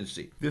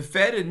emergency. The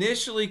Fed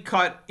initially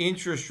cut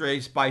interest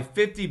rates by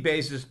 50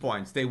 basis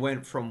points. They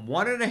went from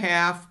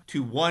 1.5%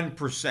 to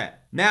 1%.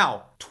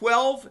 Now,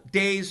 12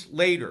 days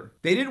later,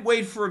 they didn't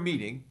wait for a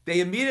meeting. They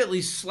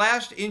immediately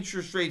slashed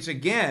interest rates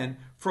again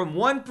from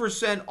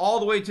 1% all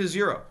the way to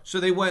zero.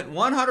 So they went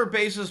 100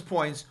 basis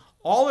points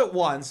all at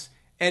once,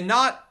 and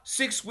not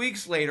 6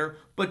 weeks later,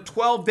 but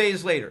 12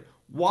 days later.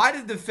 Why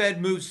did the Fed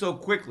move so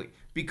quickly?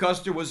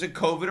 Because there was a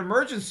COVID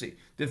emergency.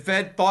 The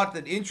Fed thought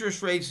that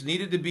interest rates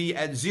needed to be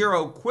at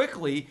zero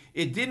quickly.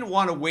 It didn't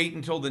want to wait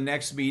until the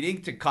next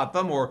meeting to cut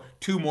them, or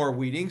 2 more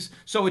meetings.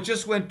 So it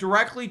just went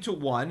directly to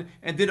 1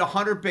 and did a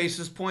 100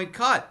 basis point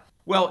cut.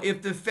 Well,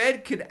 if the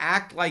Fed could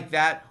act like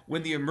that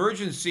when the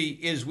emergency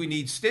is we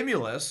need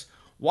stimulus,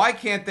 why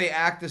can't they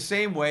act the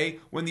same way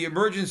when the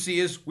emergency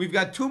is we've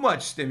got too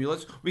much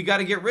stimulus, we got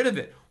to get rid of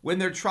it? When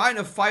they're trying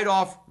to fight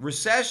off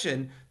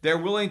recession, they're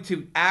willing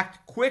to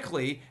act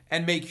quickly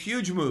and make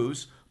huge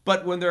moves.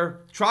 But when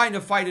they're trying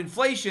to fight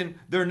inflation,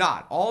 they're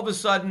not. All of a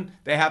sudden,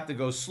 they have to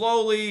go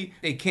slowly.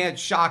 They can't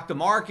shock the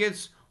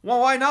markets.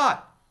 Well, why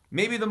not?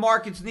 Maybe the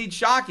markets need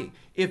shocking.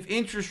 If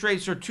interest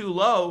rates are too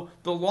low,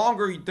 the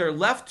longer they're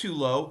left too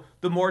low,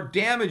 the more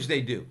damage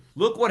they do.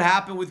 Look what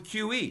happened with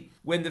QE.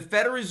 When the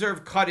Federal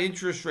Reserve cut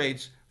interest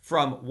rates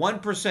from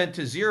 1%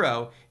 to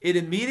zero, it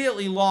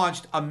immediately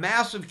launched a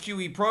massive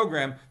QE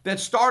program that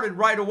started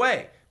right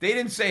away. They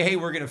didn't say, hey,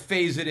 we're going to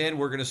phase it in,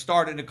 we're going to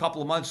start it in a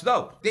couple of months.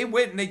 No, they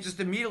went and they just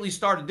immediately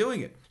started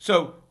doing it.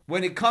 So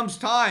when it comes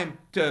time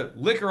to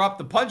liquor up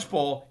the punch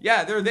bowl,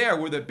 yeah, they're there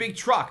with a big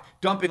truck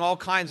dumping all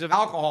kinds of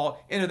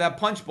alcohol into that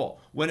punch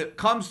bowl. When it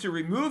comes to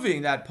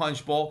removing that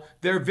punch bowl,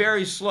 they're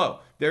very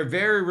slow. They're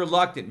very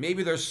reluctant.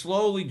 Maybe they're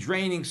slowly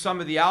draining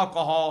some of the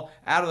alcohol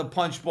out of the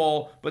punch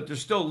bowl, but they're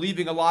still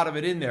leaving a lot of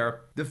it in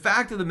there. The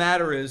fact of the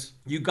matter is,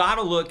 you got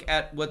to look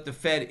at what the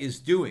Fed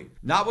is doing,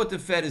 not what the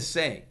Fed is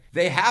saying.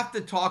 They have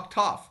to talk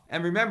tough.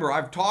 And remember,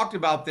 I've talked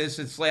about this.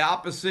 It's the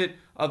opposite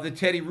of the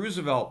Teddy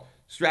Roosevelt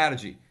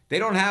strategy. They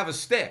don't have a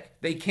stick.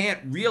 They can't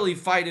really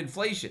fight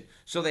inflation.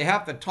 So they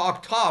have to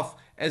talk tough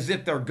as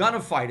if they're going to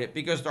fight it,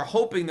 because they're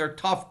hoping their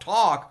tough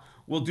talk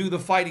will do the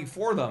fighting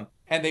for them,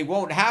 and they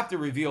won't have to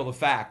reveal the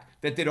fact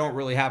that they don't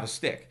really have a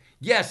stick.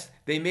 Yes,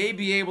 they may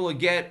be able to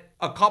get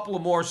a couple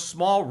of more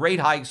small rate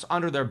hikes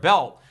under their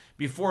belt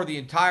before the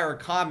entire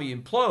economy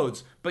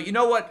implodes, but you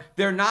know what?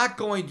 They're not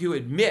going to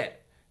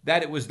admit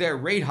that it was their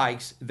rate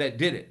hikes that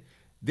did it.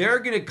 They're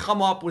going to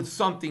come up with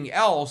something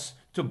else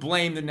to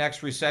blame the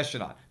next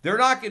recession on. They're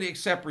not going to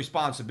accept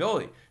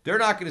responsibility. They're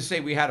not going to say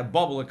we had a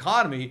bubble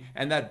economy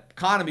and that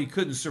economy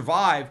couldn't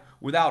survive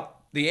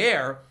without the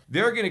air.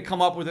 They're going to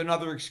come up with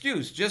another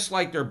excuse. Just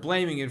like they're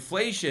blaming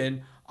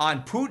inflation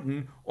on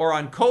Putin or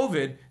on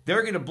COVID,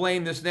 they're going to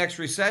blame this next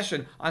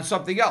recession on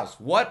something else.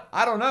 What?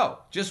 I don't know.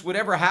 Just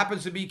whatever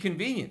happens to be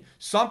convenient.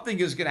 Something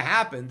is going to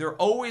happen. They're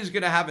always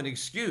going to have an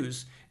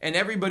excuse, and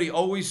everybody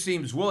always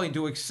seems willing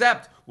to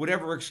accept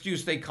whatever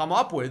excuse they come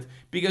up with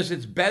because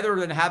it's better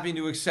than having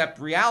to accept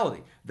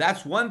reality.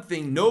 That's one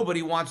thing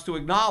nobody wants to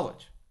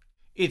acknowledge.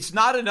 It's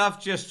not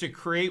enough just to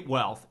create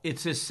wealth.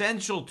 It's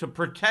essential to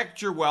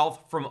protect your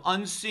wealth from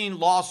unseen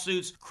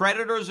lawsuits,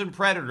 creditors, and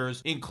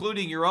predators,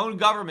 including your own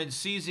government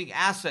seizing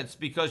assets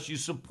because you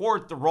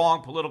support the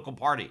wrong political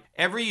party.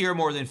 Every year,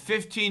 more than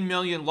 15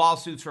 million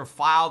lawsuits are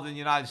filed in the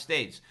United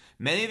States.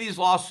 Many of these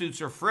lawsuits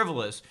are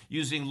frivolous,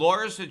 using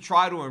lawyers to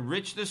try to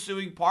enrich the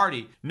suing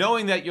party,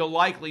 knowing that you'll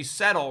likely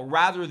settle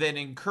rather than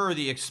incur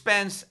the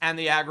expense and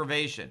the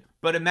aggravation.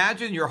 But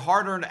imagine your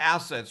hard-earned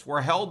assets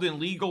were held in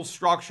legal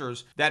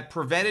structures that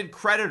prevented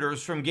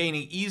creditors from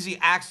gaining easy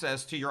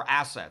access to your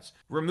assets.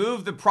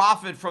 Remove the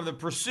profit from the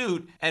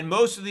pursuit, and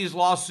most of these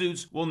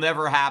lawsuits will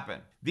never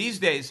happen. These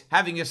days,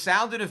 having a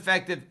sound and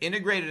effective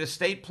integrated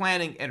estate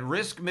planning and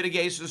risk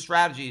mitigation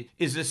strategy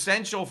is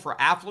essential for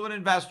affluent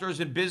investors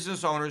and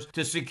business owners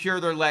to secure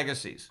their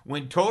legacies.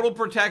 When total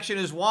protection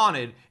is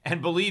wanted,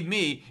 and believe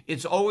me,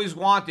 it's always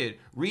wanted,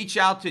 reach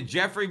out to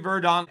Jeffrey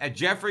Verdon at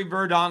Jeffrey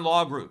Verdon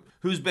Law Group,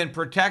 who's been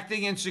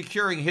protecting and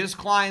securing his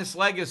clients'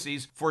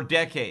 legacies for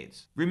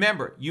decades.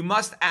 Remember, you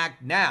must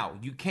act now.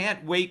 You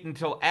can't wait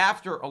until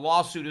after a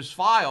lawsuit is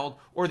filed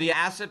or the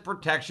asset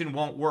protection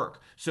won't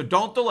work. So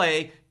don't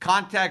delay.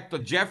 Contact the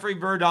Jeffrey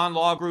Verdon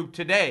Law Group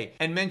today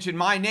and mention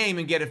my name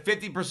and get a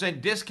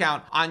 50%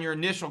 discount on your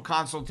initial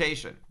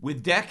consultation.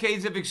 With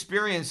decades of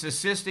experience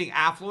assisting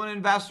affluent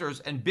investors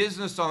and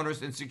business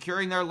owners in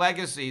securing their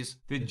legacies,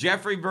 the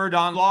Jeffrey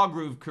Verdon Law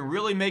Group can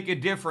really make a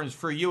difference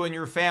for you and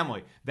your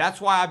family.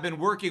 That's why I've been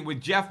working with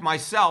Jeff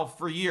myself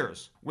for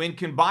years. When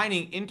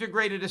combining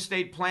integrated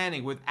estate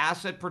planning with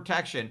asset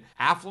protection,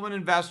 affluent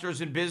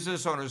investors and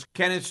business owners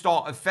can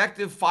install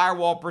effective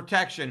firewall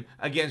protection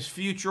against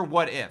future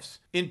what-ifs.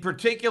 In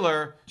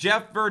particular,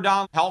 Jeff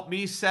Verdon helped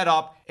me set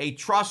up a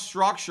trust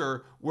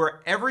structure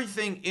where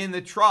everything in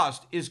the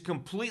trust is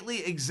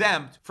completely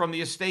exempt from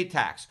the estate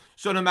tax.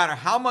 So no matter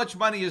how much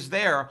money is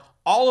there,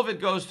 all of it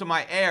goes to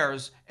my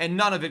heirs and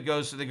none of it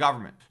goes to the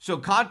government. So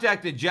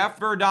contact the Jeff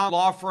Verdon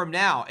Law Firm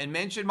now and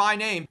mention my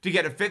name to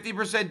get a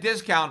 50%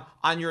 discount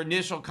on your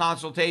initial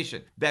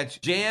consultation. That's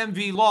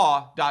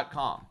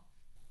jmvlaw.com.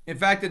 In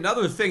fact,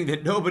 another thing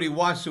that nobody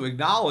wants to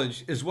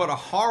acknowledge is what a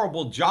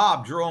horrible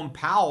job Jerome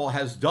Powell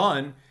has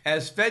done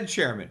as Fed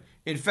chairman.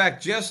 In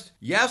fact, just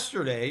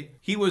yesterday,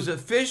 he was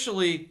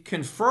officially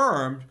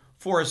confirmed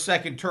for a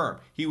second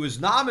term. He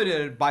was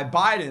nominated by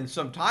Biden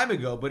some time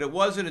ago, but it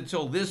wasn't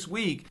until this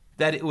week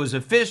that it was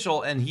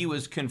official and he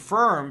was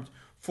confirmed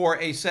for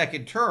a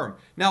second term.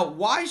 Now,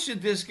 why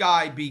should this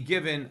guy be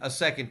given a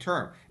second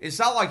term? It's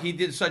not like he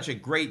did such a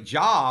great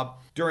job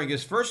during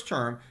his first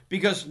term,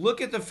 because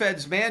look at the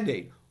Fed's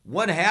mandate.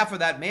 One half of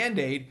that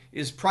mandate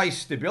is price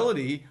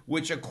stability,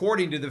 which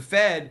according to the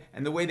Fed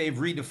and the way they've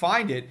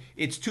redefined it,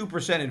 it's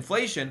 2%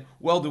 inflation.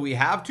 Well, do we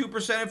have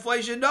 2%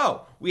 inflation?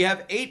 No, we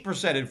have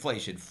 8%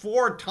 inflation,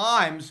 4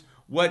 times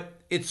what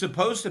it's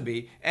supposed to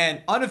be.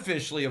 And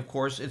unofficially, of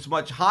course, it's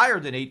much higher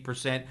than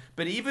 8%.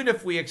 But even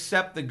if we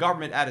accept the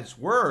government at its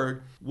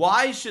word,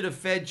 why should a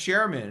Fed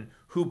chairman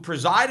who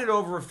presided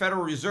over a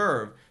Federal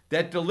Reserve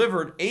that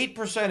delivered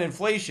 8%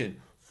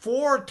 inflation,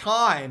 4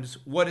 times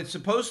what it's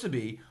supposed to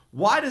be,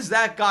 why does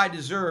that guy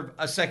deserve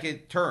a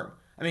second term?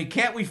 I mean,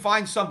 can't we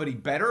find somebody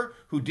better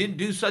who didn't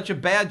do such a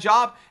bad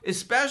job,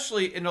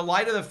 especially in the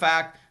light of the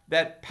fact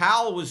that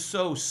Powell was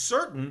so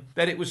certain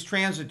that it was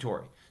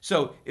transitory?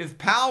 So if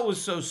Powell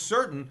was so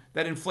certain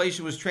that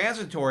inflation was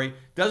transitory,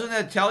 doesn't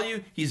that tell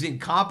you he's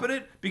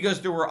incompetent?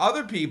 Because there were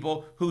other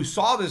people who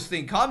saw this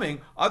thing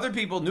coming. Other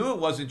people knew it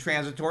wasn't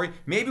transitory.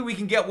 Maybe we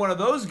can get one of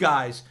those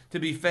guys to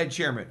be Fed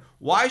chairman.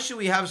 Why should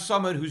we have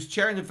someone who's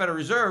chairing the Federal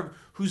Reserve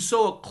who's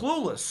so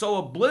clueless, so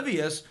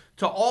oblivious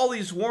to all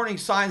these warning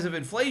signs of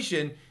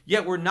inflation,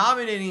 yet we're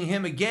nominating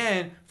him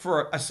again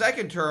for a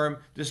second term,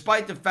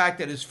 despite the fact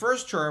that his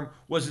first term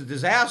was a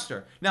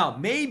disaster? Now,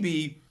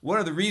 maybe one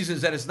of the reasons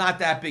that it's not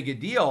that big a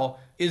deal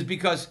is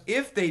because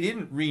if they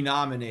didn't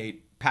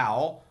renominate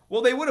Powell,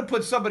 well, they would have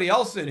put somebody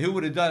else in who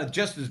would have done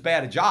just as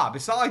bad a job.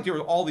 It's not like there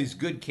were all these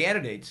good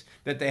candidates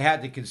that they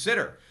had to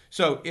consider.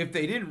 So if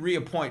they didn't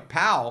reappoint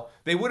Powell,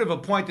 they would have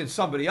appointed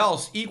somebody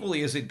else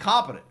equally as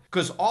incompetent,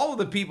 because all of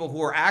the people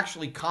who are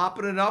actually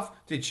competent enough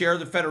to chair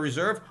the Federal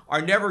Reserve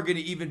are never going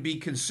to even be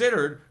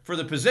considered for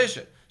the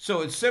position.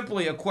 So it's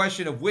simply a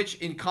question of which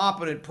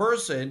incompetent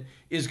person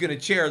is going to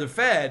chair the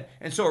Fed.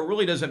 And so it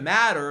really doesn't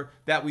matter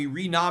that we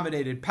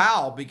renominated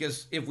Powell,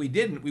 because if we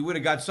didn't, we would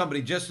have got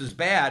somebody just as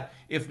bad,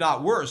 if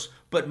not worse.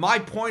 But my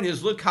point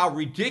is, look how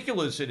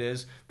ridiculous it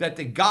is that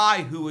the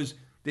guy who was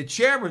the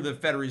chairman of the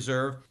Federal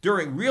Reserve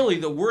during really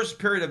the worst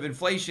period of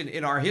inflation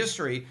in our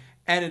history,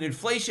 and an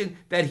inflation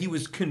that he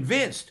was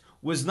convinced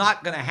was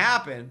not going to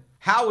happen,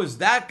 how is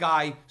that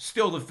guy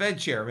still the Fed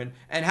chairman?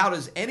 And how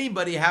does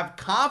anybody have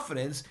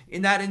confidence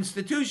in that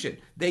institution?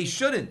 They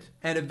shouldn't,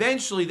 and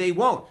eventually they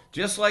won't.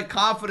 Just like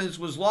confidence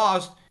was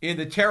lost in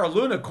the Terra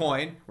Luna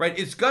coin, right?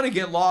 It's going to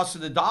get lost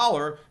in the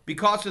dollar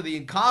because of the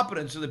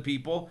incompetence of the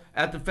people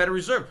at the Federal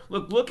Reserve.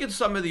 Look at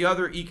some of the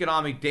other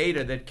economic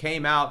data that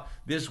came out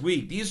this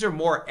week. These are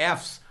more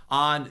F's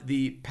on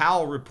the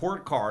Powell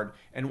report card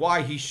and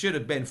why he should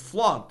have been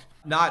flunked,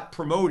 not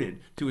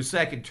promoted to a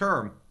second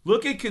term.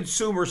 Look at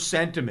consumer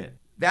sentiment.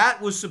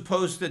 That was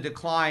supposed to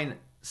decline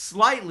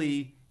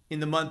slightly in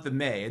the month of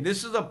May. And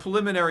this is a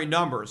preliminary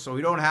number, so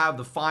we don't have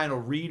the final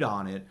read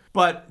on it.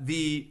 But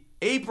the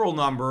April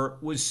number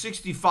was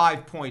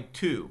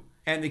 65.2.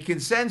 And the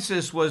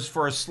consensus was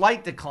for a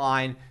slight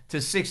decline to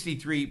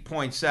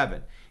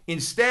 63.7.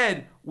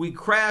 Instead, we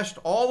crashed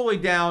all the way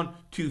down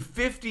to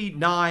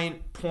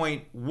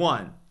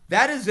 59.1.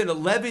 That is an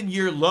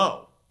 11-year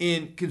low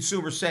in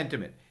consumer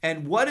sentiment.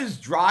 And what is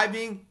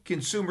driving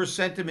consumer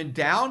sentiment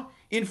down?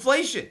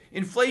 Inflation.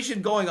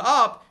 Inflation going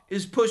up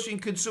is pushing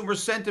consumer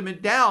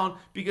sentiment down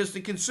because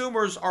the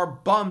consumers are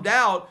bummed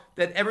out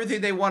that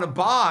everything they want to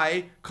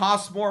buy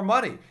costs more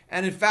money.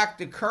 And in fact,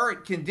 the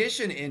current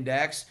condition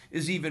index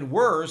is even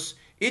worse.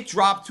 It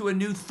dropped to a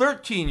new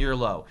 13-year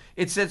low.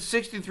 It's at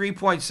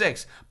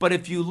 63.6. But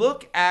if you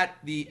look at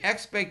the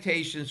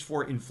expectations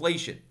for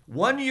inflation,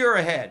 1 year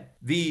ahead,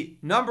 the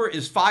number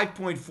is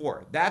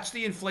 5.4. That's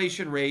the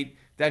inflation rate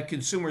that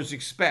consumers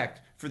expect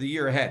for the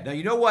year ahead. Now,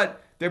 you know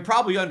what? They're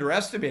probably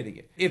underestimating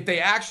it. If they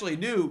actually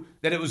knew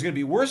that it was going to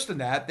be worse than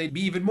that, they'd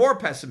be even more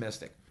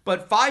pessimistic.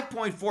 But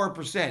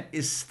 5.4%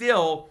 is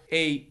still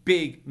a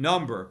big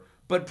number.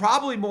 But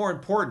probably more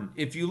important,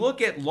 if you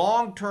look at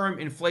long-term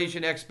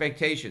inflation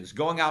expectations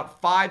going out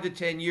 5 to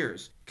 10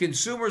 years,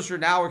 consumers are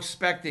now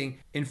expecting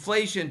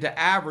inflation to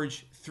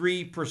average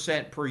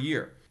 3% per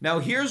year. Now,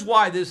 here's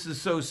why this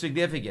is so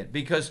significant,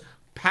 because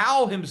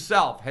Powell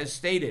himself has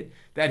stated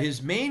that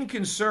his main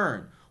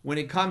concern when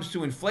it comes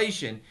to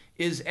inflation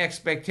is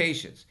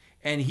expectations.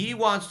 And he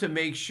wants to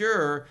make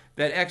sure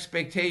that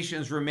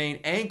expectations remain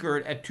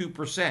anchored at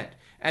 2%.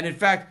 And in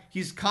fact,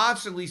 he's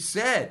constantly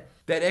said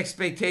that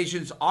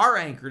expectations are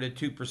anchored at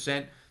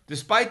 2%,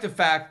 despite the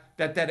fact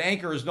that that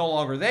anchor is no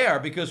longer there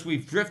because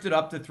we've drifted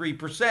up to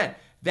 3%.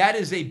 That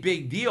is a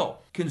big deal.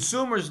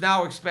 Consumers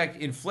now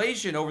expect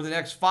inflation over the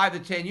next 5 to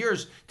 10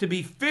 years to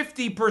be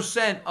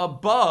 50%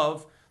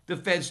 above the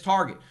Fed's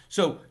target.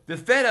 So the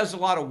Fed has a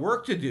lot of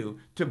work to do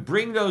to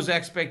bring those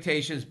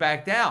expectations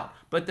back down.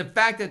 But the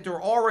fact that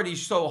they're already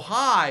so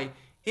high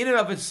in and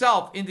of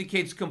itself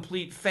indicates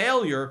complete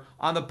failure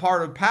on the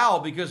part of Powell,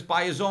 because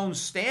by his own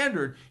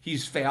standard,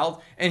 he's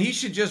failed and he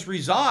should just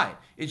resign.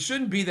 It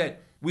shouldn't be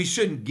that we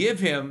shouldn't give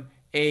him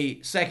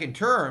a second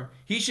term.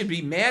 He should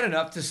be man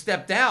enough to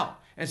step down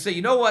and say,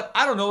 you know what?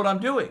 I don't know what I'm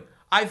doing.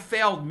 I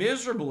failed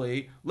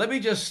miserably. Let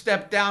me just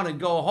step down and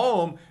go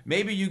home.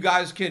 Maybe you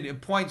guys can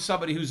appoint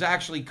somebody who's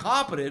actually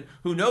competent,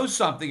 who knows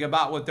something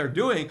about what they're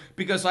doing,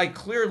 because I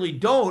clearly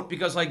don't,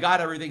 because I got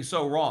everything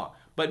so wrong.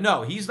 But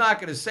no, he's not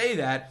going to say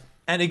that.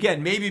 And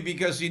again, maybe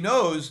because he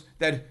knows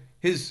that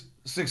his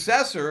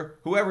successor,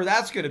 whoever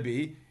that's going to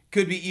be,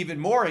 could be even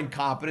more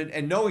incompetent,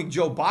 and knowing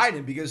Joe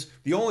Biden, because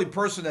the only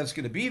person that's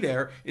going to be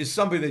there is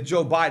somebody that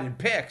Joe Biden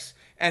picks.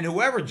 And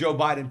whoever Joe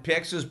Biden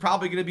picks is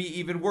probably going to be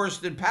even worse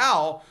than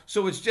Powell,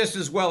 so it's just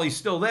as well he's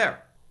still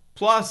there.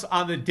 Plus,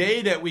 on the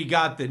day that we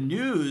got the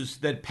news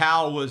that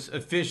Powell was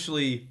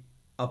officially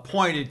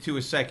appointed to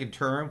a second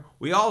term,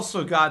 we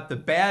also got the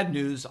bad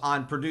news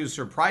on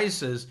producer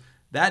prices.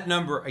 That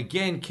number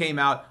again came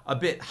out a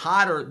bit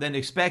hotter than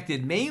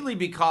expected, mainly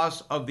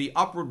because of the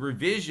upward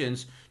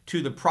revisions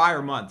to the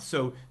prior month.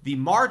 So the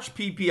March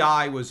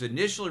PPI was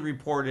initially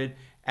reported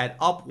at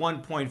up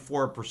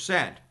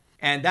 1.4%.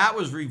 and that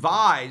was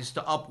revised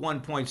to up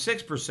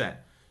 1.6%.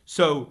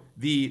 So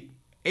the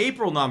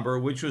April number,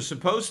 which was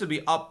supposed to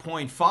be up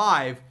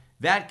 0.5,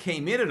 that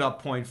came in at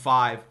up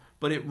 0.5,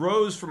 but it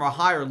rose from a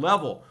higher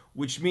level,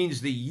 which means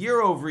the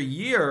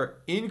year-over-year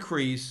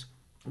increase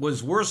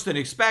was worse than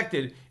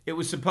expected. It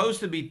was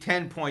supposed to be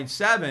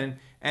 10.7,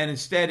 and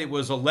instead it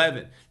was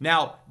 11.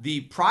 Now,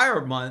 the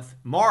prior month,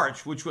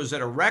 March, which was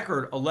at a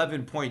record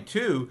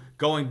 11.2,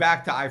 going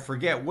back to I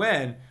forget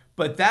when,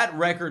 but that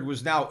record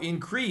was now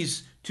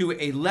increased to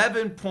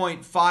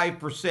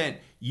 11.5%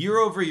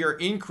 year-over-year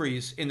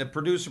increase in the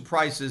producer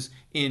prices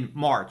in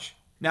March.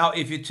 Now,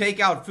 if you take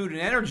out food and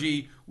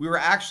energy, we were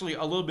actually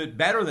a little bit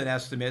better than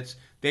estimates.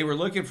 They were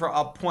looking for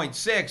up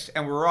 0.6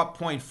 and we were up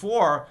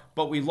 0.4,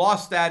 but we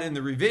lost that in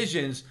the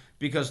revisions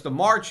because the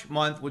March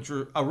month, which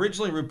were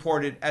originally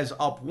reported as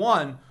up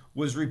 1,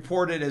 was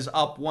reported as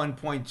up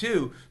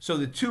 1.2. So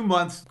the 2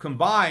 months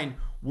combined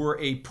were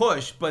a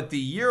push, but the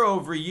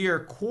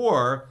year-over-year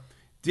core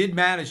did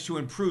manage to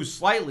improve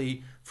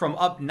slightly from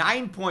up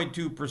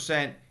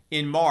 9.2%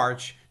 in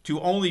March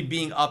to only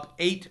being up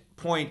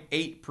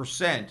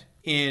 8.8%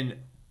 in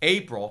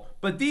April.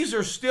 But these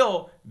are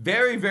still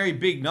very, very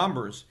big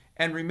numbers.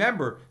 And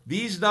remember,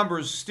 these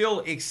numbers still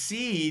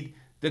exceed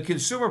the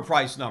consumer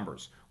price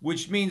numbers,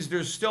 which means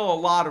there's still a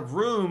lot of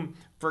room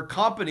for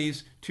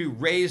companies to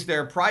raise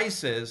their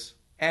prices,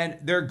 and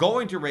they're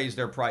going to raise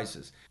their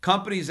prices.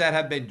 Companies that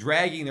have been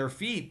dragging their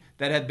feet,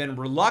 that have been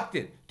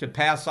reluctant to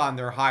pass on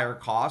their higher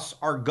costs,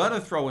 are going to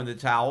throw in the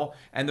towel,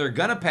 and they're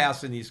going to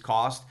pass in these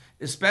costs,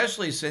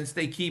 especially since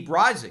they keep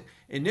rising.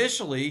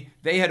 Initially,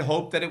 they had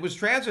hoped that it was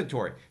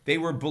transitory. They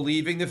were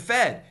believing the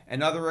Fed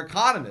and other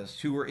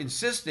economists who were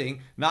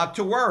insisting not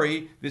to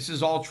worry, this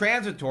is all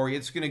transitory,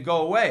 it's going to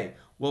go away.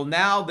 Well,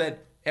 now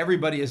that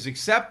everybody is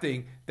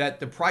accepting that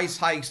the price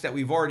hikes that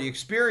we've already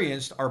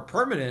experienced are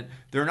permanent,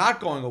 they're not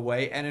going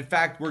away, and in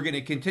fact, we're going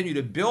to continue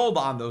to build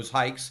on those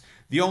hikes.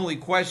 The only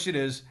question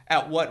is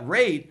at what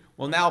rate?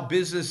 Well, now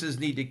businesses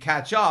need to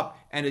catch up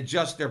and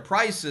adjust their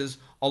prices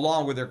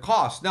along with their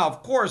costs. Now,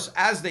 of course,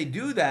 as they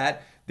do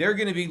that, they're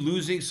going to be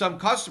losing some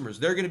customers.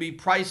 They're going to be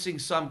pricing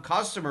some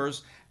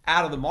customers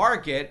out of the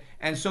market,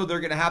 and so they're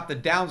going to have to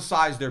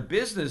downsize their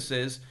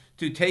businesses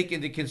to take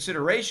into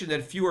consideration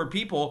that fewer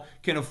people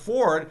can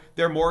afford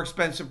their more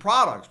expensive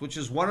products, which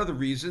is one of the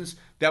reasons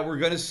that we're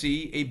going to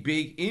see a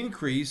big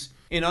increase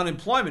in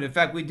unemployment. In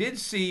fact, we did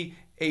see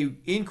an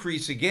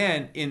increase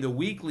again in the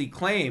weekly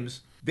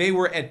claims. They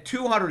were at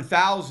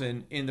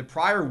 200,000 in the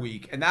prior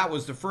week, and that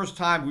was the first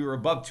time we were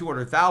above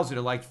 200,000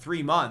 in like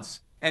 3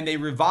 months. And they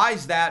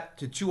revised that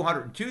to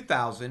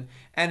 202,000,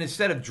 and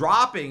instead of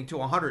dropping to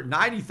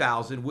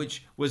 190,000,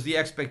 which was the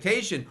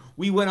expectation,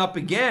 we went up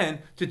again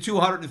to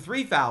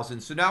 203,000.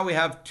 So now we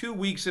have 2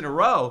 weeks in a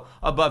row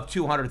above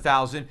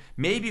 200,000.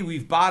 Maybe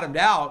we've bottomed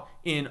out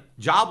in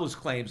jobless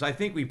claims. I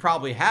think we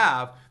probably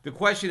have. The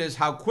question is,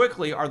 how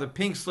quickly are the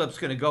pink slips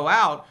going to go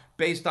out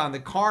based on the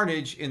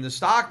carnage in the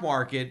stock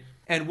market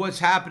and what's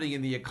happening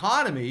in the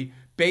economy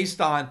based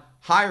on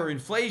higher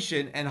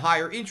inflation and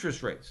higher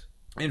interest rates?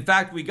 In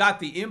fact, we got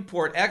the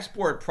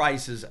import-export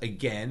prices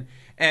again,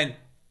 and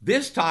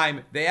this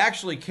time they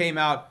actually came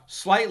out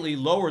slightly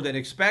lower than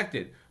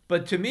expected.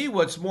 But to me,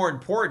 what's more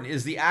important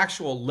is the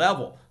actual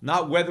level,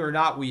 not whether or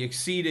not we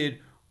exceeded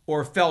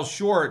or fell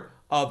short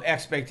of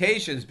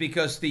expectations,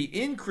 because the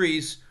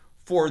increase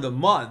for the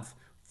month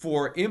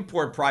for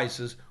import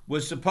prices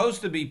was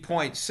supposed to be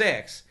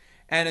 0.6,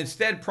 and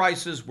instead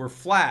prices were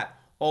flat,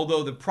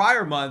 although the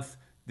prior month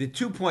the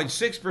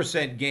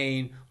 2.6%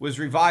 gain was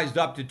revised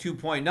up to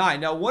 2.9.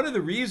 Now, one of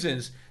the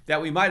reasons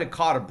that we might have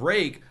caught a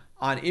break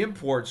on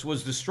imports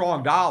was the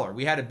strong dollar.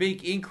 We had a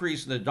big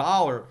increase in the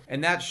dollar,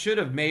 and that should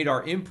have made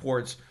our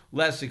imports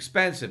less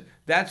expensive.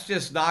 That's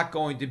just not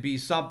going to be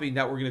something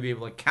that we're going to be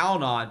able to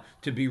count on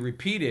to be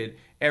repeated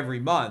every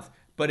month.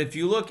 But if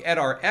you look at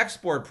our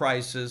export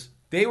prices,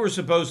 they were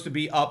supposed to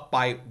be up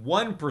by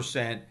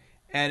 1%,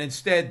 and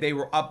instead they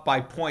were up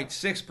by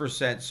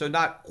 0.6%, so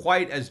not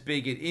quite as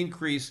big an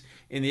increase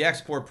in the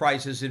export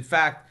prices. In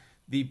fact,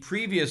 the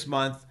previous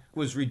month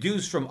was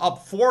reduced from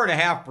up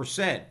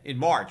 4.5% in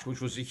March, which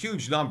was a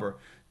huge number,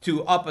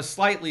 to up a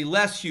slightly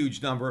less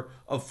huge number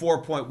of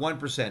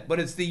 4.1%. But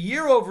it's the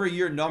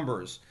year-over-year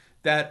numbers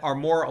that are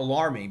more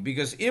alarming,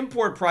 because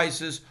import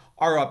prices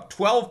are up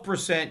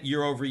 12%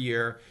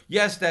 year-over-year.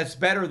 Yes, that's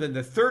better than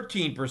the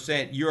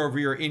 13%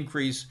 year-over-year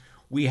increase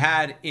we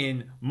had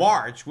in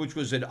March, which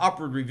was an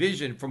upward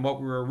revision from what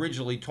we were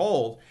originally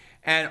told.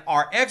 And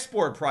our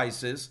export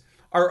prices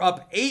are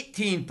up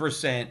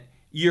 18%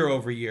 year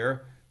over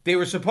year. They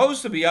were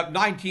supposed to be up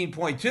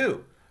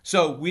 19.2.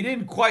 So we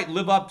didn't quite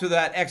live up to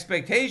that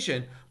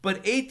expectation,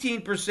 but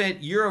 18%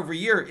 year over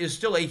year is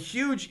still a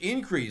huge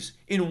increase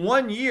in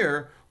 1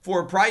 year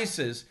for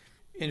prices.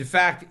 In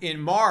fact, in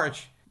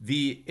March,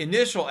 the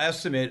initial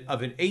estimate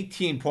of an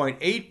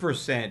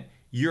 18.8%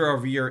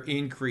 year-over-year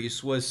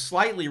increase was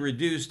slightly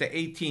reduced to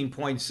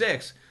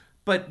 18.6,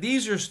 but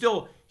these are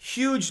still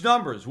huge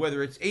numbers,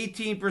 whether it's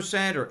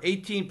 18% or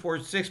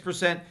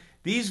 18.6%.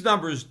 These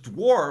numbers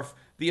dwarf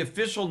the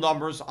official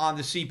numbers on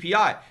the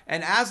CPI.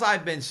 And as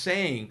I've been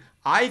saying,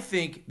 I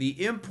think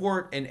the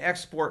import and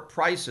export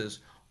prices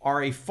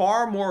are a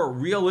far more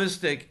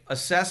realistic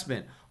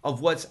assessment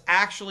of what's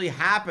actually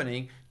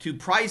happening to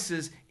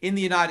prices in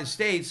the United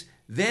States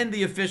than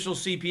the official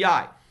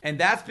CPI. And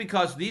that's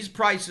because these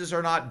prices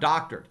are not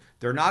doctored.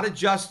 They're not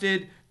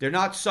adjusted. They're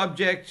not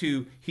subject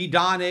to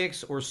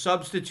hedonics or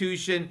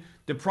substitution.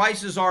 The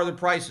prices are the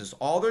prices.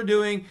 All they're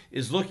doing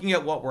is looking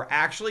at what we're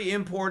actually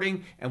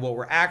importing and what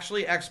we're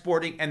actually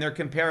exporting, and they're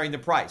comparing the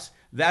price.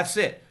 That's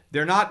it.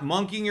 They're not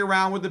monkeying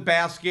around with the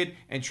basket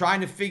and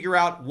trying to figure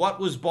out what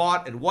was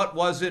bought and what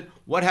wasn't,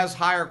 what has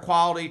higher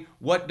quality,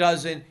 what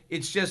doesn't.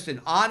 It's just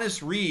an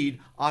honest read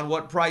on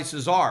what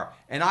prices are.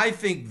 And I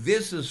think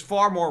this is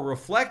far more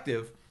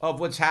reflective of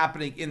what's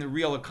happening in the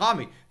real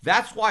economy.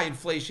 That's why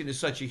inflation is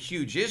such a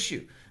huge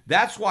issue.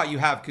 That's why you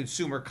have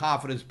consumer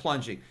confidence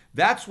plunging.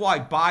 That's why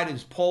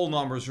Biden's poll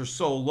numbers are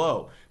so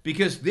low,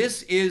 because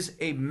this is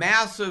a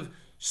massive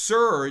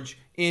surge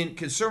in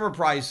consumer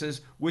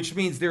prices, which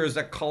means there is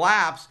a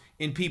collapse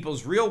in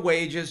people's real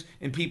wages,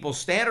 in people's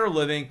standard of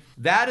living.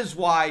 That is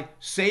why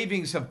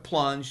savings have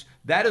plunged.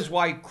 That is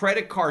why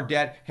credit card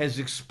debt has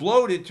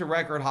exploded to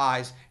record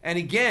highs. And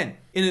again,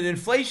 in an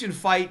inflation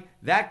fight,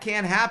 that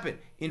can't happen.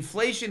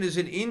 Inflation is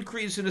an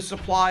increase in the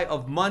supply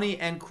of money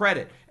and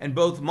credit, and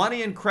both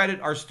money and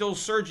credit are still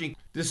surging.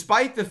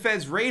 Despite the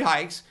Fed's rate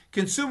hikes,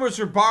 consumers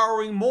are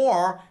borrowing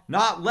more,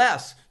 not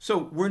less.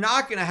 So we're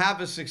not going to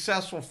have a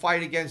successful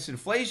fight against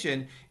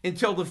inflation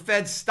until the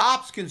Fed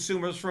stops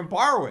consumers from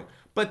borrowing.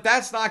 But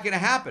that's not going to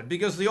happen,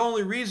 because the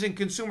only reason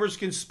consumers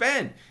can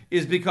spend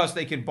is because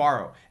they can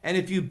borrow. And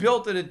if you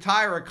built an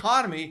entire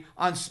economy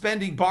on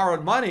spending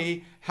borrowed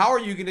money, how are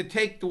you going to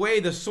take away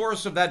the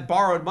source of that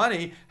borrowed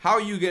money? How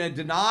are you going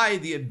to deny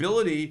the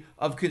ability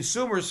of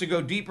consumers to go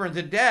deeper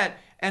into debt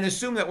and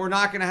assume that we're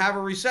not going to have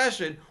a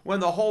recession when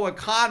the whole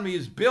economy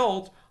is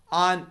built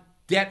on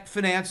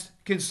debt-financed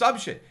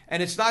consumption?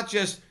 And it's not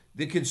just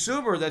the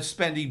consumer that's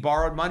spending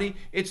borrowed money,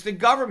 it's the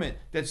government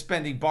that's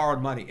spending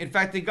borrowed money. In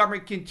fact, the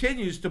government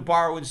continues to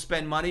borrow and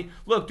spend money.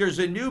 Look, there's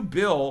a new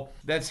bill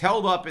that's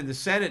held up in the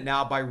Senate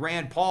now by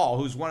Rand Paul,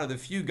 who's one of the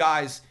few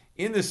guys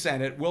in the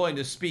Senate willing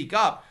to speak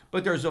up.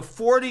 But there's a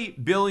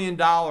 $40 billion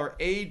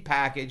aid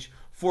package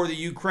for the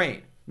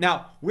Ukraine.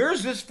 Now,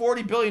 where's this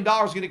 $40 billion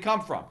going to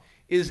come from?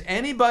 Is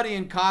anybody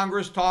in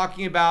Congress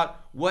talking about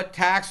what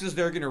taxes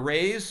they're going to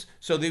raise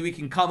so that we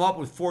can come up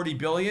with $40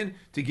 billion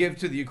to give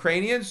to the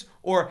Ukrainians?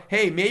 Or,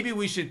 hey, maybe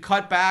we should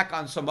cut back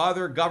on some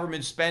other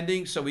government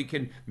spending so we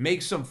can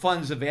make some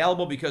funds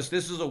available because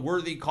this is a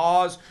worthy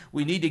cause.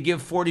 We need to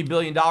give $40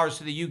 billion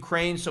to the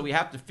Ukraine, so we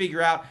have to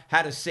figure out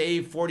how to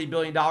save $40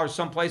 billion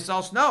someplace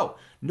else. No,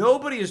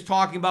 nobody is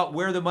talking about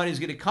where the money is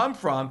going to come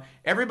from.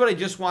 Everybody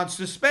just wants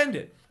to spend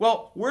it.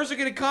 Well, where's it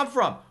going to come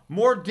from?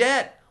 More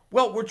debt.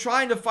 Well, we're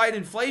trying to fight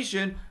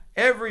inflation.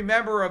 Every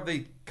member of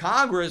the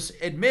Congress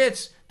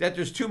admits that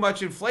there's too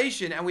much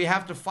inflation and we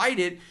have to fight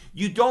it.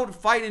 You don't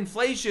fight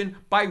inflation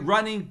by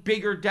running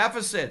bigger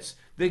deficits.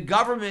 The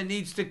government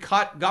needs to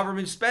cut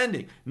government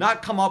spending,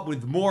 not come up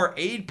with more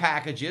aid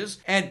packages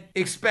and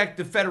expect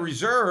the Federal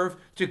Reserve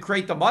to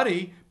create the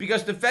money,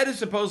 because the Fed is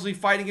supposedly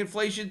fighting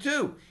inflation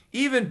too.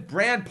 Even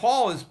Rand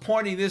Paul is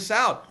pointing this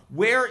out.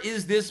 Where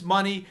is this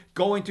money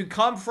going to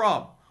come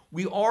from?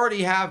 We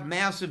already have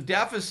massive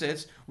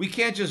deficits. We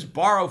can't just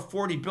borrow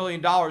 $40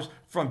 billion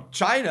from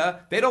China.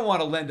 They don't want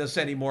to lend us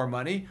any more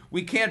money.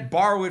 We can't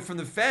borrow it from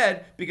the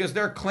Fed because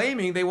they're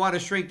claiming they want to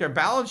shrink their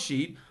balance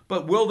sheet.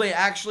 But will they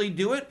actually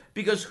do it?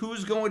 Because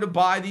who's going to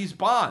buy these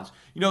bonds?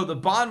 You know, the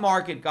bond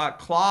market got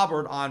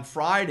clobbered on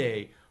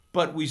Friday,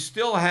 but we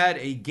still had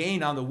a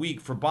gain on the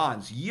week for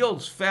bonds.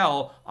 Yields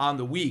fell on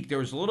the week. There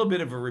was a little bit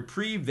of a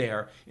reprieve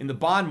there in the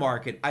bond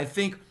market. I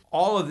think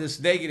all of this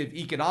negative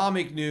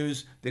economic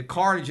news, the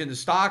carnage in the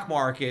stock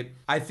market,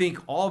 I think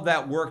all of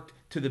that worked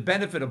to the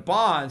benefit of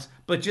bonds,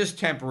 but just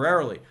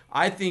temporarily.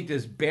 I think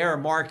this bear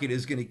market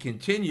is going to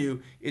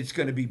continue. It's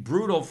going to be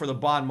brutal for the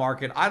bond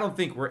market. I don't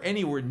think we're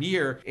anywhere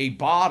near a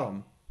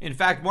bottom. In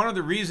fact, one of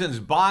the reasons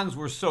bonds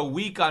were so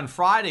weak on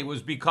Friday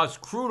was because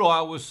crude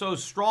oil was so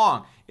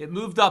strong. It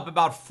moved up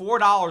about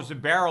 $4 a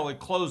barrel. It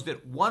closed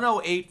at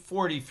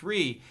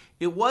 108.43.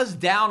 It was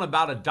down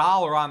about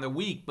 $1 on the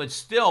week, but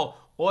still,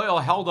 oil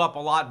held up a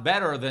lot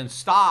better than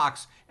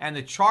stocks, and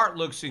the chart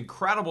looks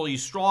incredibly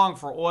strong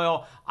for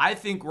oil. I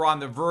think we're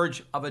on the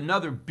verge of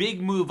another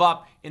big move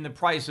up in the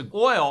price of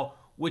oil,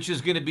 which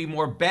is going to be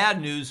more bad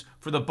news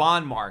for the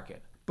bond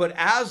market. But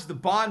as the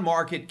bond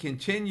market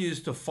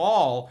continues to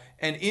fall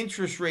and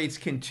interest rates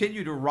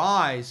continue to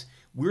rise,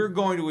 we're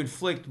going to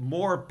inflict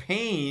more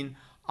pain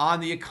on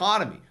the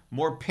economy,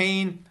 more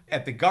pain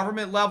at the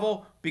government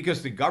level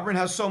because the government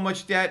has so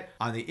much debt,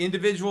 on the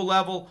individual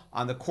level,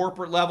 on the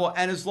corporate level.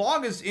 And as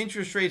long as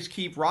interest rates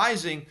keep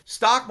rising,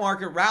 stock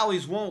market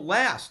rallies won't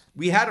last.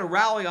 We had a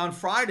rally on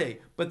Friday,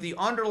 but the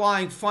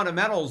underlying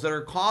fundamentals that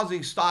are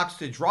causing stocks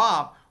to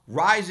drop,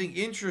 rising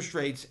interest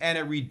rates and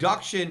a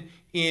reduction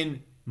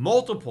in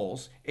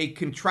multiples, a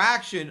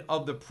contraction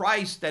of the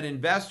price that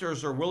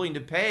investors are willing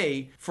to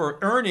pay for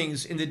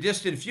earnings in the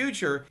distant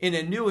future in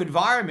a new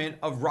environment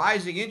of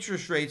rising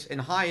interest rates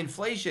and high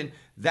inflation,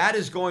 that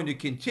is going to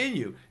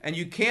continue. And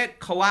you can't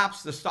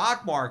collapse the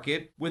stock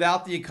market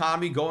without the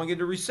economy going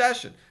into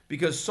recession,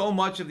 because so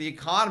much of the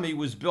economy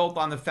was built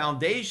on the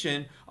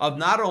foundation of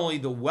not only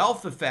the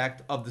wealth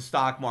effect of the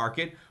stock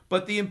market,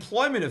 but the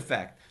employment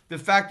effect. The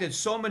fact that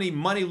so many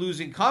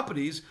money-losing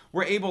companies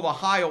were able to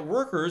hire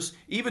workers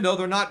even though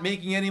they're not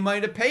making any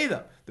money to pay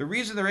them. The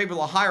reason they're able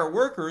to hire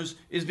workers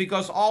is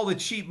because all the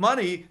cheap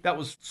money that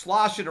was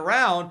sloshing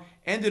around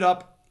ended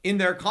up in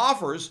their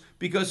coffers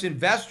because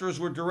investors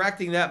were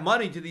directing that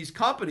money to these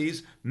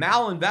companies,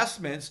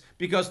 malinvestments,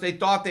 because they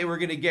thought they were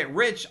going to get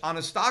rich on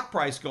a stock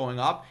price going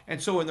up.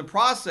 And so in the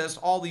process,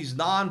 all these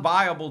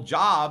non-viable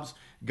jobs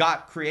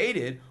got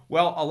created.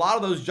 Well, a lot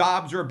of those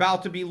jobs are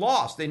about to be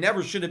lost. They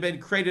never should have been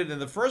created in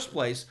the first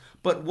place.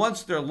 But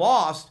once they're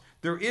lost,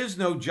 there is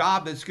no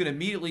job that's going to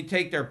immediately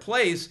take their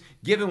place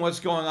given what's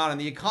going on in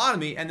the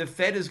economy. And the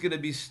Fed is going to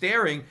be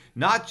staring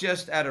not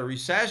just at a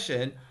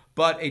recession,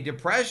 but a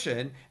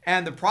depression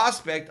and the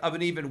prospect of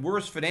an even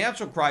worse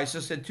financial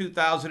crisis in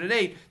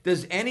 2008.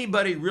 Does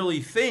anybody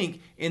really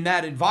think in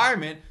that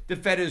environment the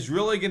Fed is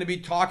really going to be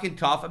talking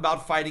tough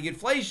about fighting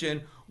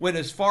inflation, when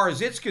as far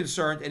as it's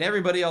concerned and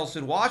everybody else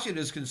in Washington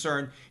is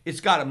concerned, it's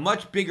got a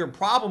much bigger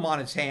problem on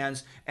its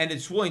hands and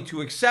it's willing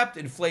to accept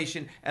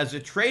inflation as a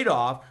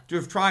trade-off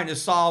to trying to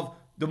solve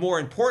the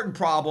more important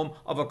problem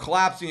of a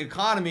collapsing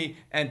economy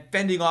and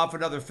fending off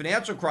another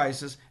financial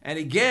crisis? And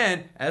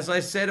again, as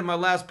I said in my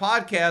last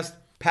podcast,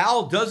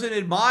 Powell doesn't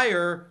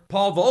admire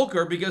Paul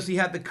Volcker because he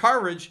had the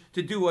courage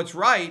to do what's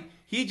right.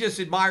 He just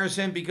admires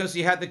him because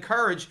he had the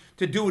courage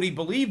to do what he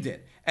believed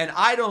in. And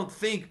I don't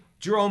think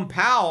Jerome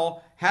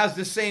Powell has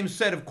the same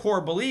set of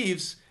core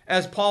beliefs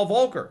as Paul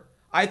Volcker.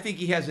 I think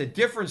he has a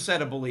different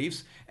set of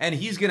beliefs, and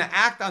he's going to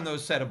act on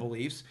those set of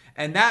beliefs.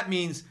 And that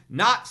means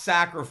not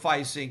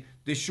sacrificing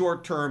the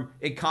short-term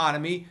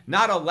economy,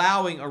 not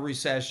allowing a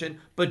recession,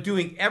 but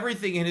doing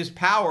everything in his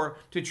power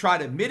to try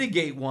to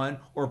mitigate one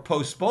or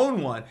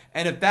postpone one.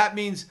 And if that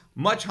means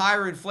much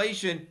higher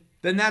inflation,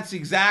 then that's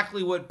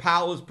exactly what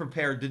Powell is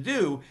prepared to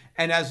do.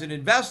 And as an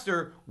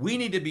investor, we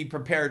need to be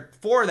prepared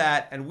for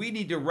that, and we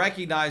need to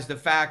recognize the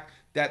fact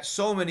that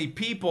so many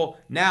people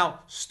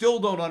now still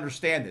don't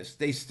understand this.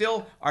 They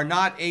still are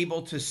not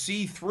able to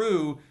see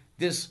through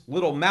this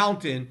little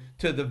mountain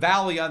to the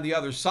valley on the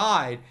other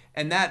side,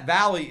 and that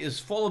valley is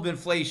full of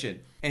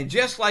inflation. And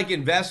just like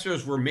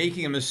investors were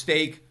making a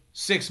mistake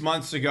 6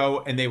 months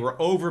ago and they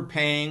were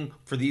overpaying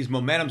for these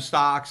momentum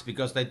stocks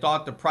because they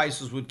thought the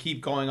prices would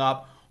keep going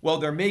up, well,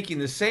 they're making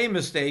the same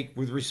mistake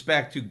with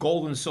respect to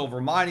gold and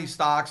silver mining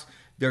stocks.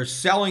 They're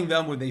selling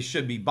them when they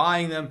should be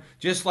buying them,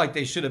 just like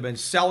they should have been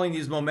selling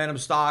these momentum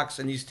stocks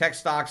and these tech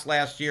stocks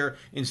last year.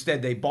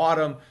 Instead, they bought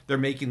them. They're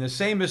making the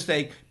same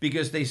mistake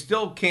because they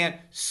still can't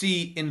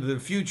see into the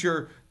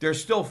future. They're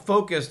still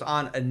focused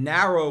on a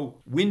narrow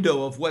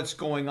window of what's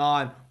going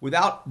on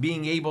without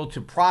being able to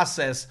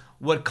process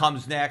what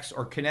comes next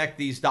or connect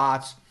these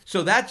dots.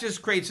 So that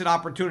just creates an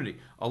opportunity.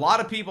 A lot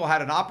of people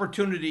had an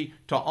opportunity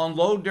to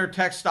unload their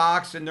tech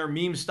stocks and their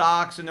meme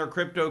stocks and their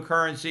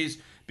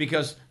cryptocurrencies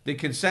because the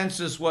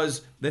consensus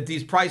was that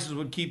these prices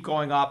would keep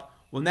going up.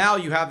 Well, now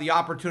you have the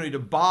opportunity to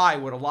buy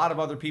what a lot of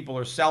other people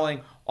are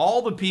selling.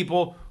 All the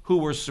people who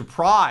were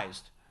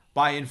surprised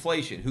by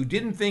inflation, who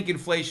didn't think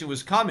inflation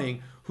was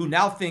coming, who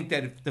now think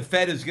that if the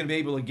Fed is going to be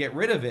able to get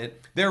rid of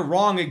it, they're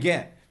wrong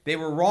again. They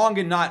were wrong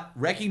in not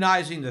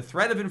recognizing the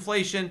threat of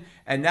inflation,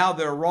 and now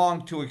they're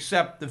wrong to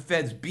accept the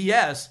Fed's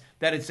BS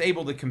that it's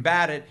able to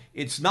combat it.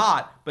 It's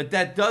not, but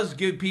that does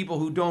give people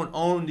who don't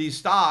own these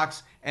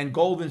stocks and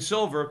gold and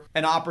silver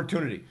an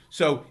opportunity.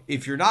 So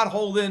if you're not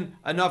holding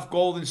enough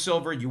gold and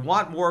silver, you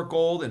want more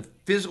gold and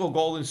physical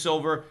gold and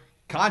silver,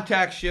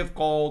 contact Shift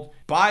Gold,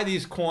 buy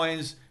these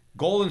coins,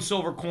 gold and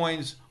silver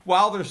coins,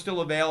 while they're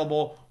still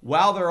available,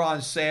 while they're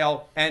on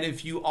sale. And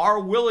if you are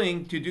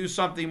willing to do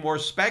something more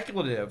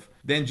speculative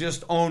than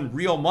just own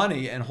real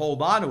money and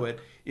hold on to it,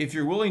 if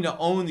you're willing to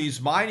own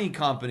these mining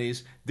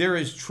companies, there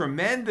is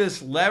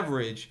tremendous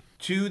leverage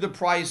to the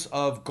price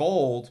of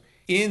gold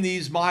in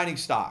these mining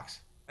stocks.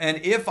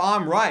 And if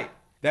I'm right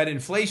that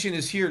inflation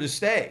is here to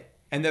stay,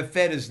 and the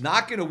Fed is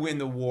not going to win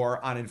the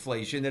war on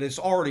inflation, that it's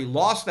already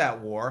lost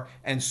that war,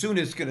 and soon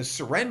it's going to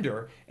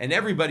surrender, and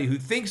everybody who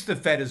thinks the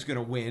Fed is going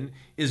to win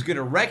is going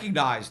to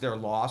recognize their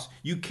loss,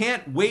 you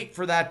can't wait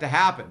for that to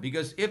happen,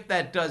 because if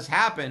that does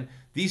happen,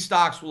 these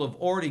stocks will have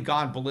already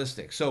gone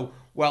ballistic. So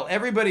while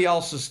everybody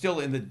else is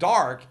still in the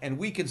dark and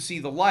we can see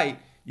the light,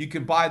 you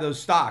can buy those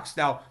stocks.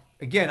 Now,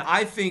 again,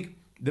 I think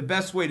the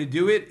best way to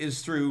do it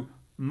is through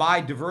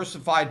my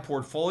diversified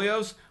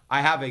portfolios.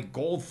 I have a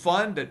gold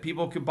fund that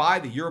people can buy,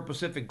 the Euro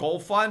Pacific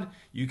Gold Fund.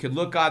 You can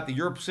look at the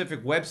Euro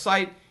Pacific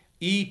website,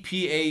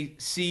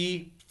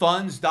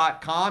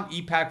 EPACfunds.com,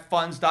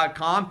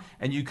 EPACfunds.com,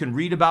 and you can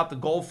read about the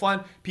gold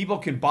fund. People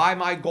can buy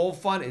my gold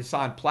fund. It's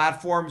on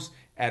platforms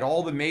at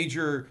all the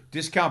major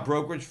discount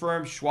brokerage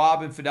firms,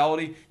 Schwab and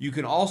Fidelity. You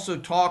can also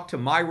talk to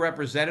my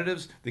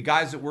representatives, the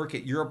guys that work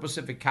at Euro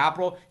Pacific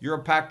Capital,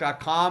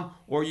 Europac.com,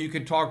 or you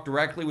can talk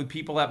directly with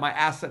people at my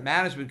asset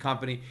management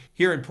company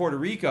here in Puerto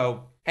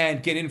Rico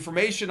and get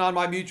information on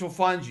my mutual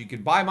funds. You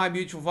can buy my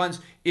mutual funds.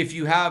 If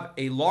you have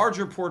a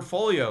larger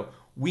portfolio,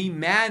 we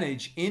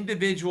manage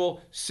individual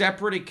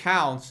separate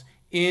accounts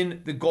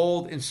in the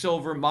gold and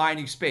silver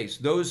mining space.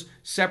 Those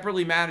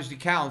separately managed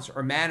accounts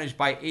are managed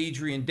by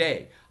Adrian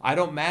Day. I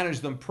don't manage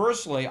them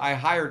personally. I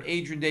hired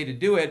Adrian Day to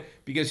do it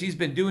because he's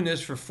been doing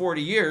this for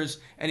 40 years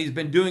and he's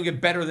been doing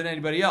it better than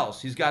anybody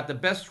else. He's got the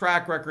best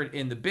track record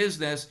in the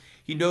business.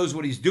 He knows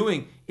what he's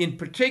doing, in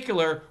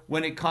particular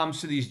when it comes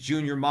to these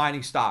junior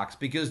mining stocks,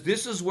 because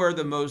this is where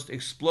the most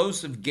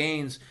explosive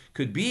gains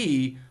could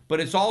be, but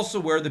it's also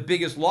where the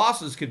biggest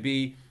losses could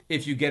be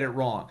if you get it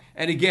wrong.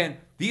 And again,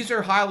 these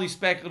are highly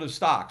speculative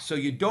stocks, so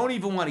you don't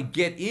even want to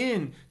get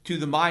into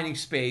the mining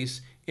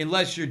space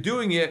unless you're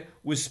doing it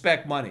with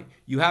spec money.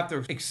 You have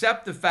to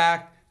accept the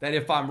fact that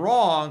if I'm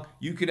wrong,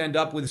 you could end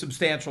up with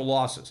substantial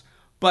losses.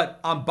 But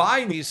I'm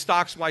buying these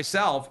stocks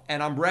myself,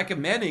 and I'm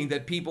recommending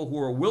that people who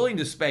are willing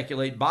to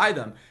speculate buy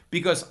them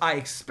because I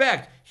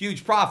expect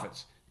huge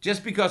profits.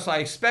 Just because I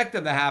expect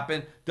them to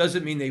happen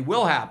doesn't mean they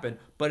will happen,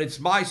 but it's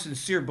my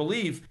sincere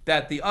belief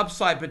that the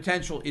upside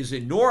potential is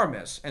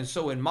enormous. And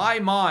so in my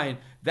mind,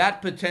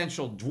 that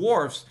potential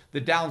dwarfs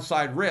the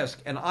downside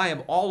risk. And I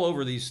am all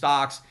over these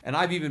stocks, and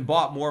I've even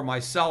bought more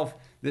myself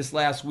this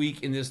last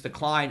week in this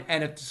decline.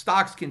 And if the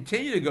stocks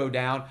continue to go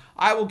down,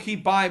 I will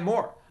keep buying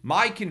more.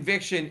 My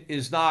conviction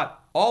is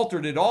not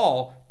altered at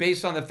all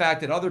based on the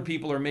fact that other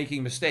people are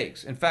making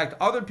mistakes. In fact,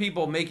 other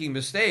people making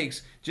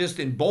mistakes just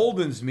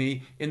emboldens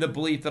me in the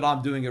belief that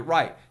I'm doing it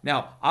right.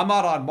 Now, I'm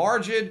not on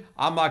margin.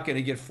 I'm not going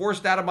to get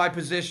forced out of my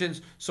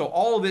positions. So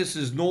all of this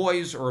is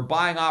noise or a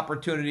buying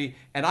opportunity.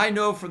 And I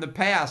know from the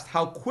past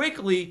how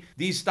quickly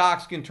these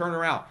stocks can turn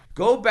around.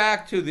 Go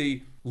back to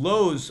the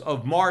lows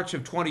of March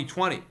of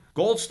 2020.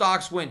 Gold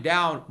stocks went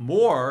down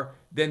more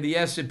than the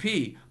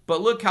S&P.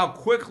 But look how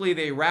quickly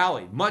they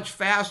rallied, much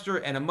faster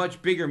and a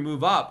much bigger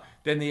move up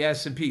than the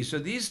S&P. So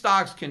these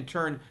stocks can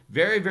turn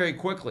very, very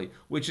quickly,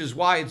 which is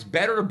why it's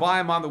better to buy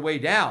them on the way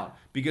down,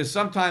 because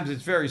sometimes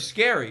it's very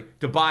scary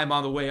to buy them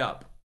on the way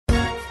up.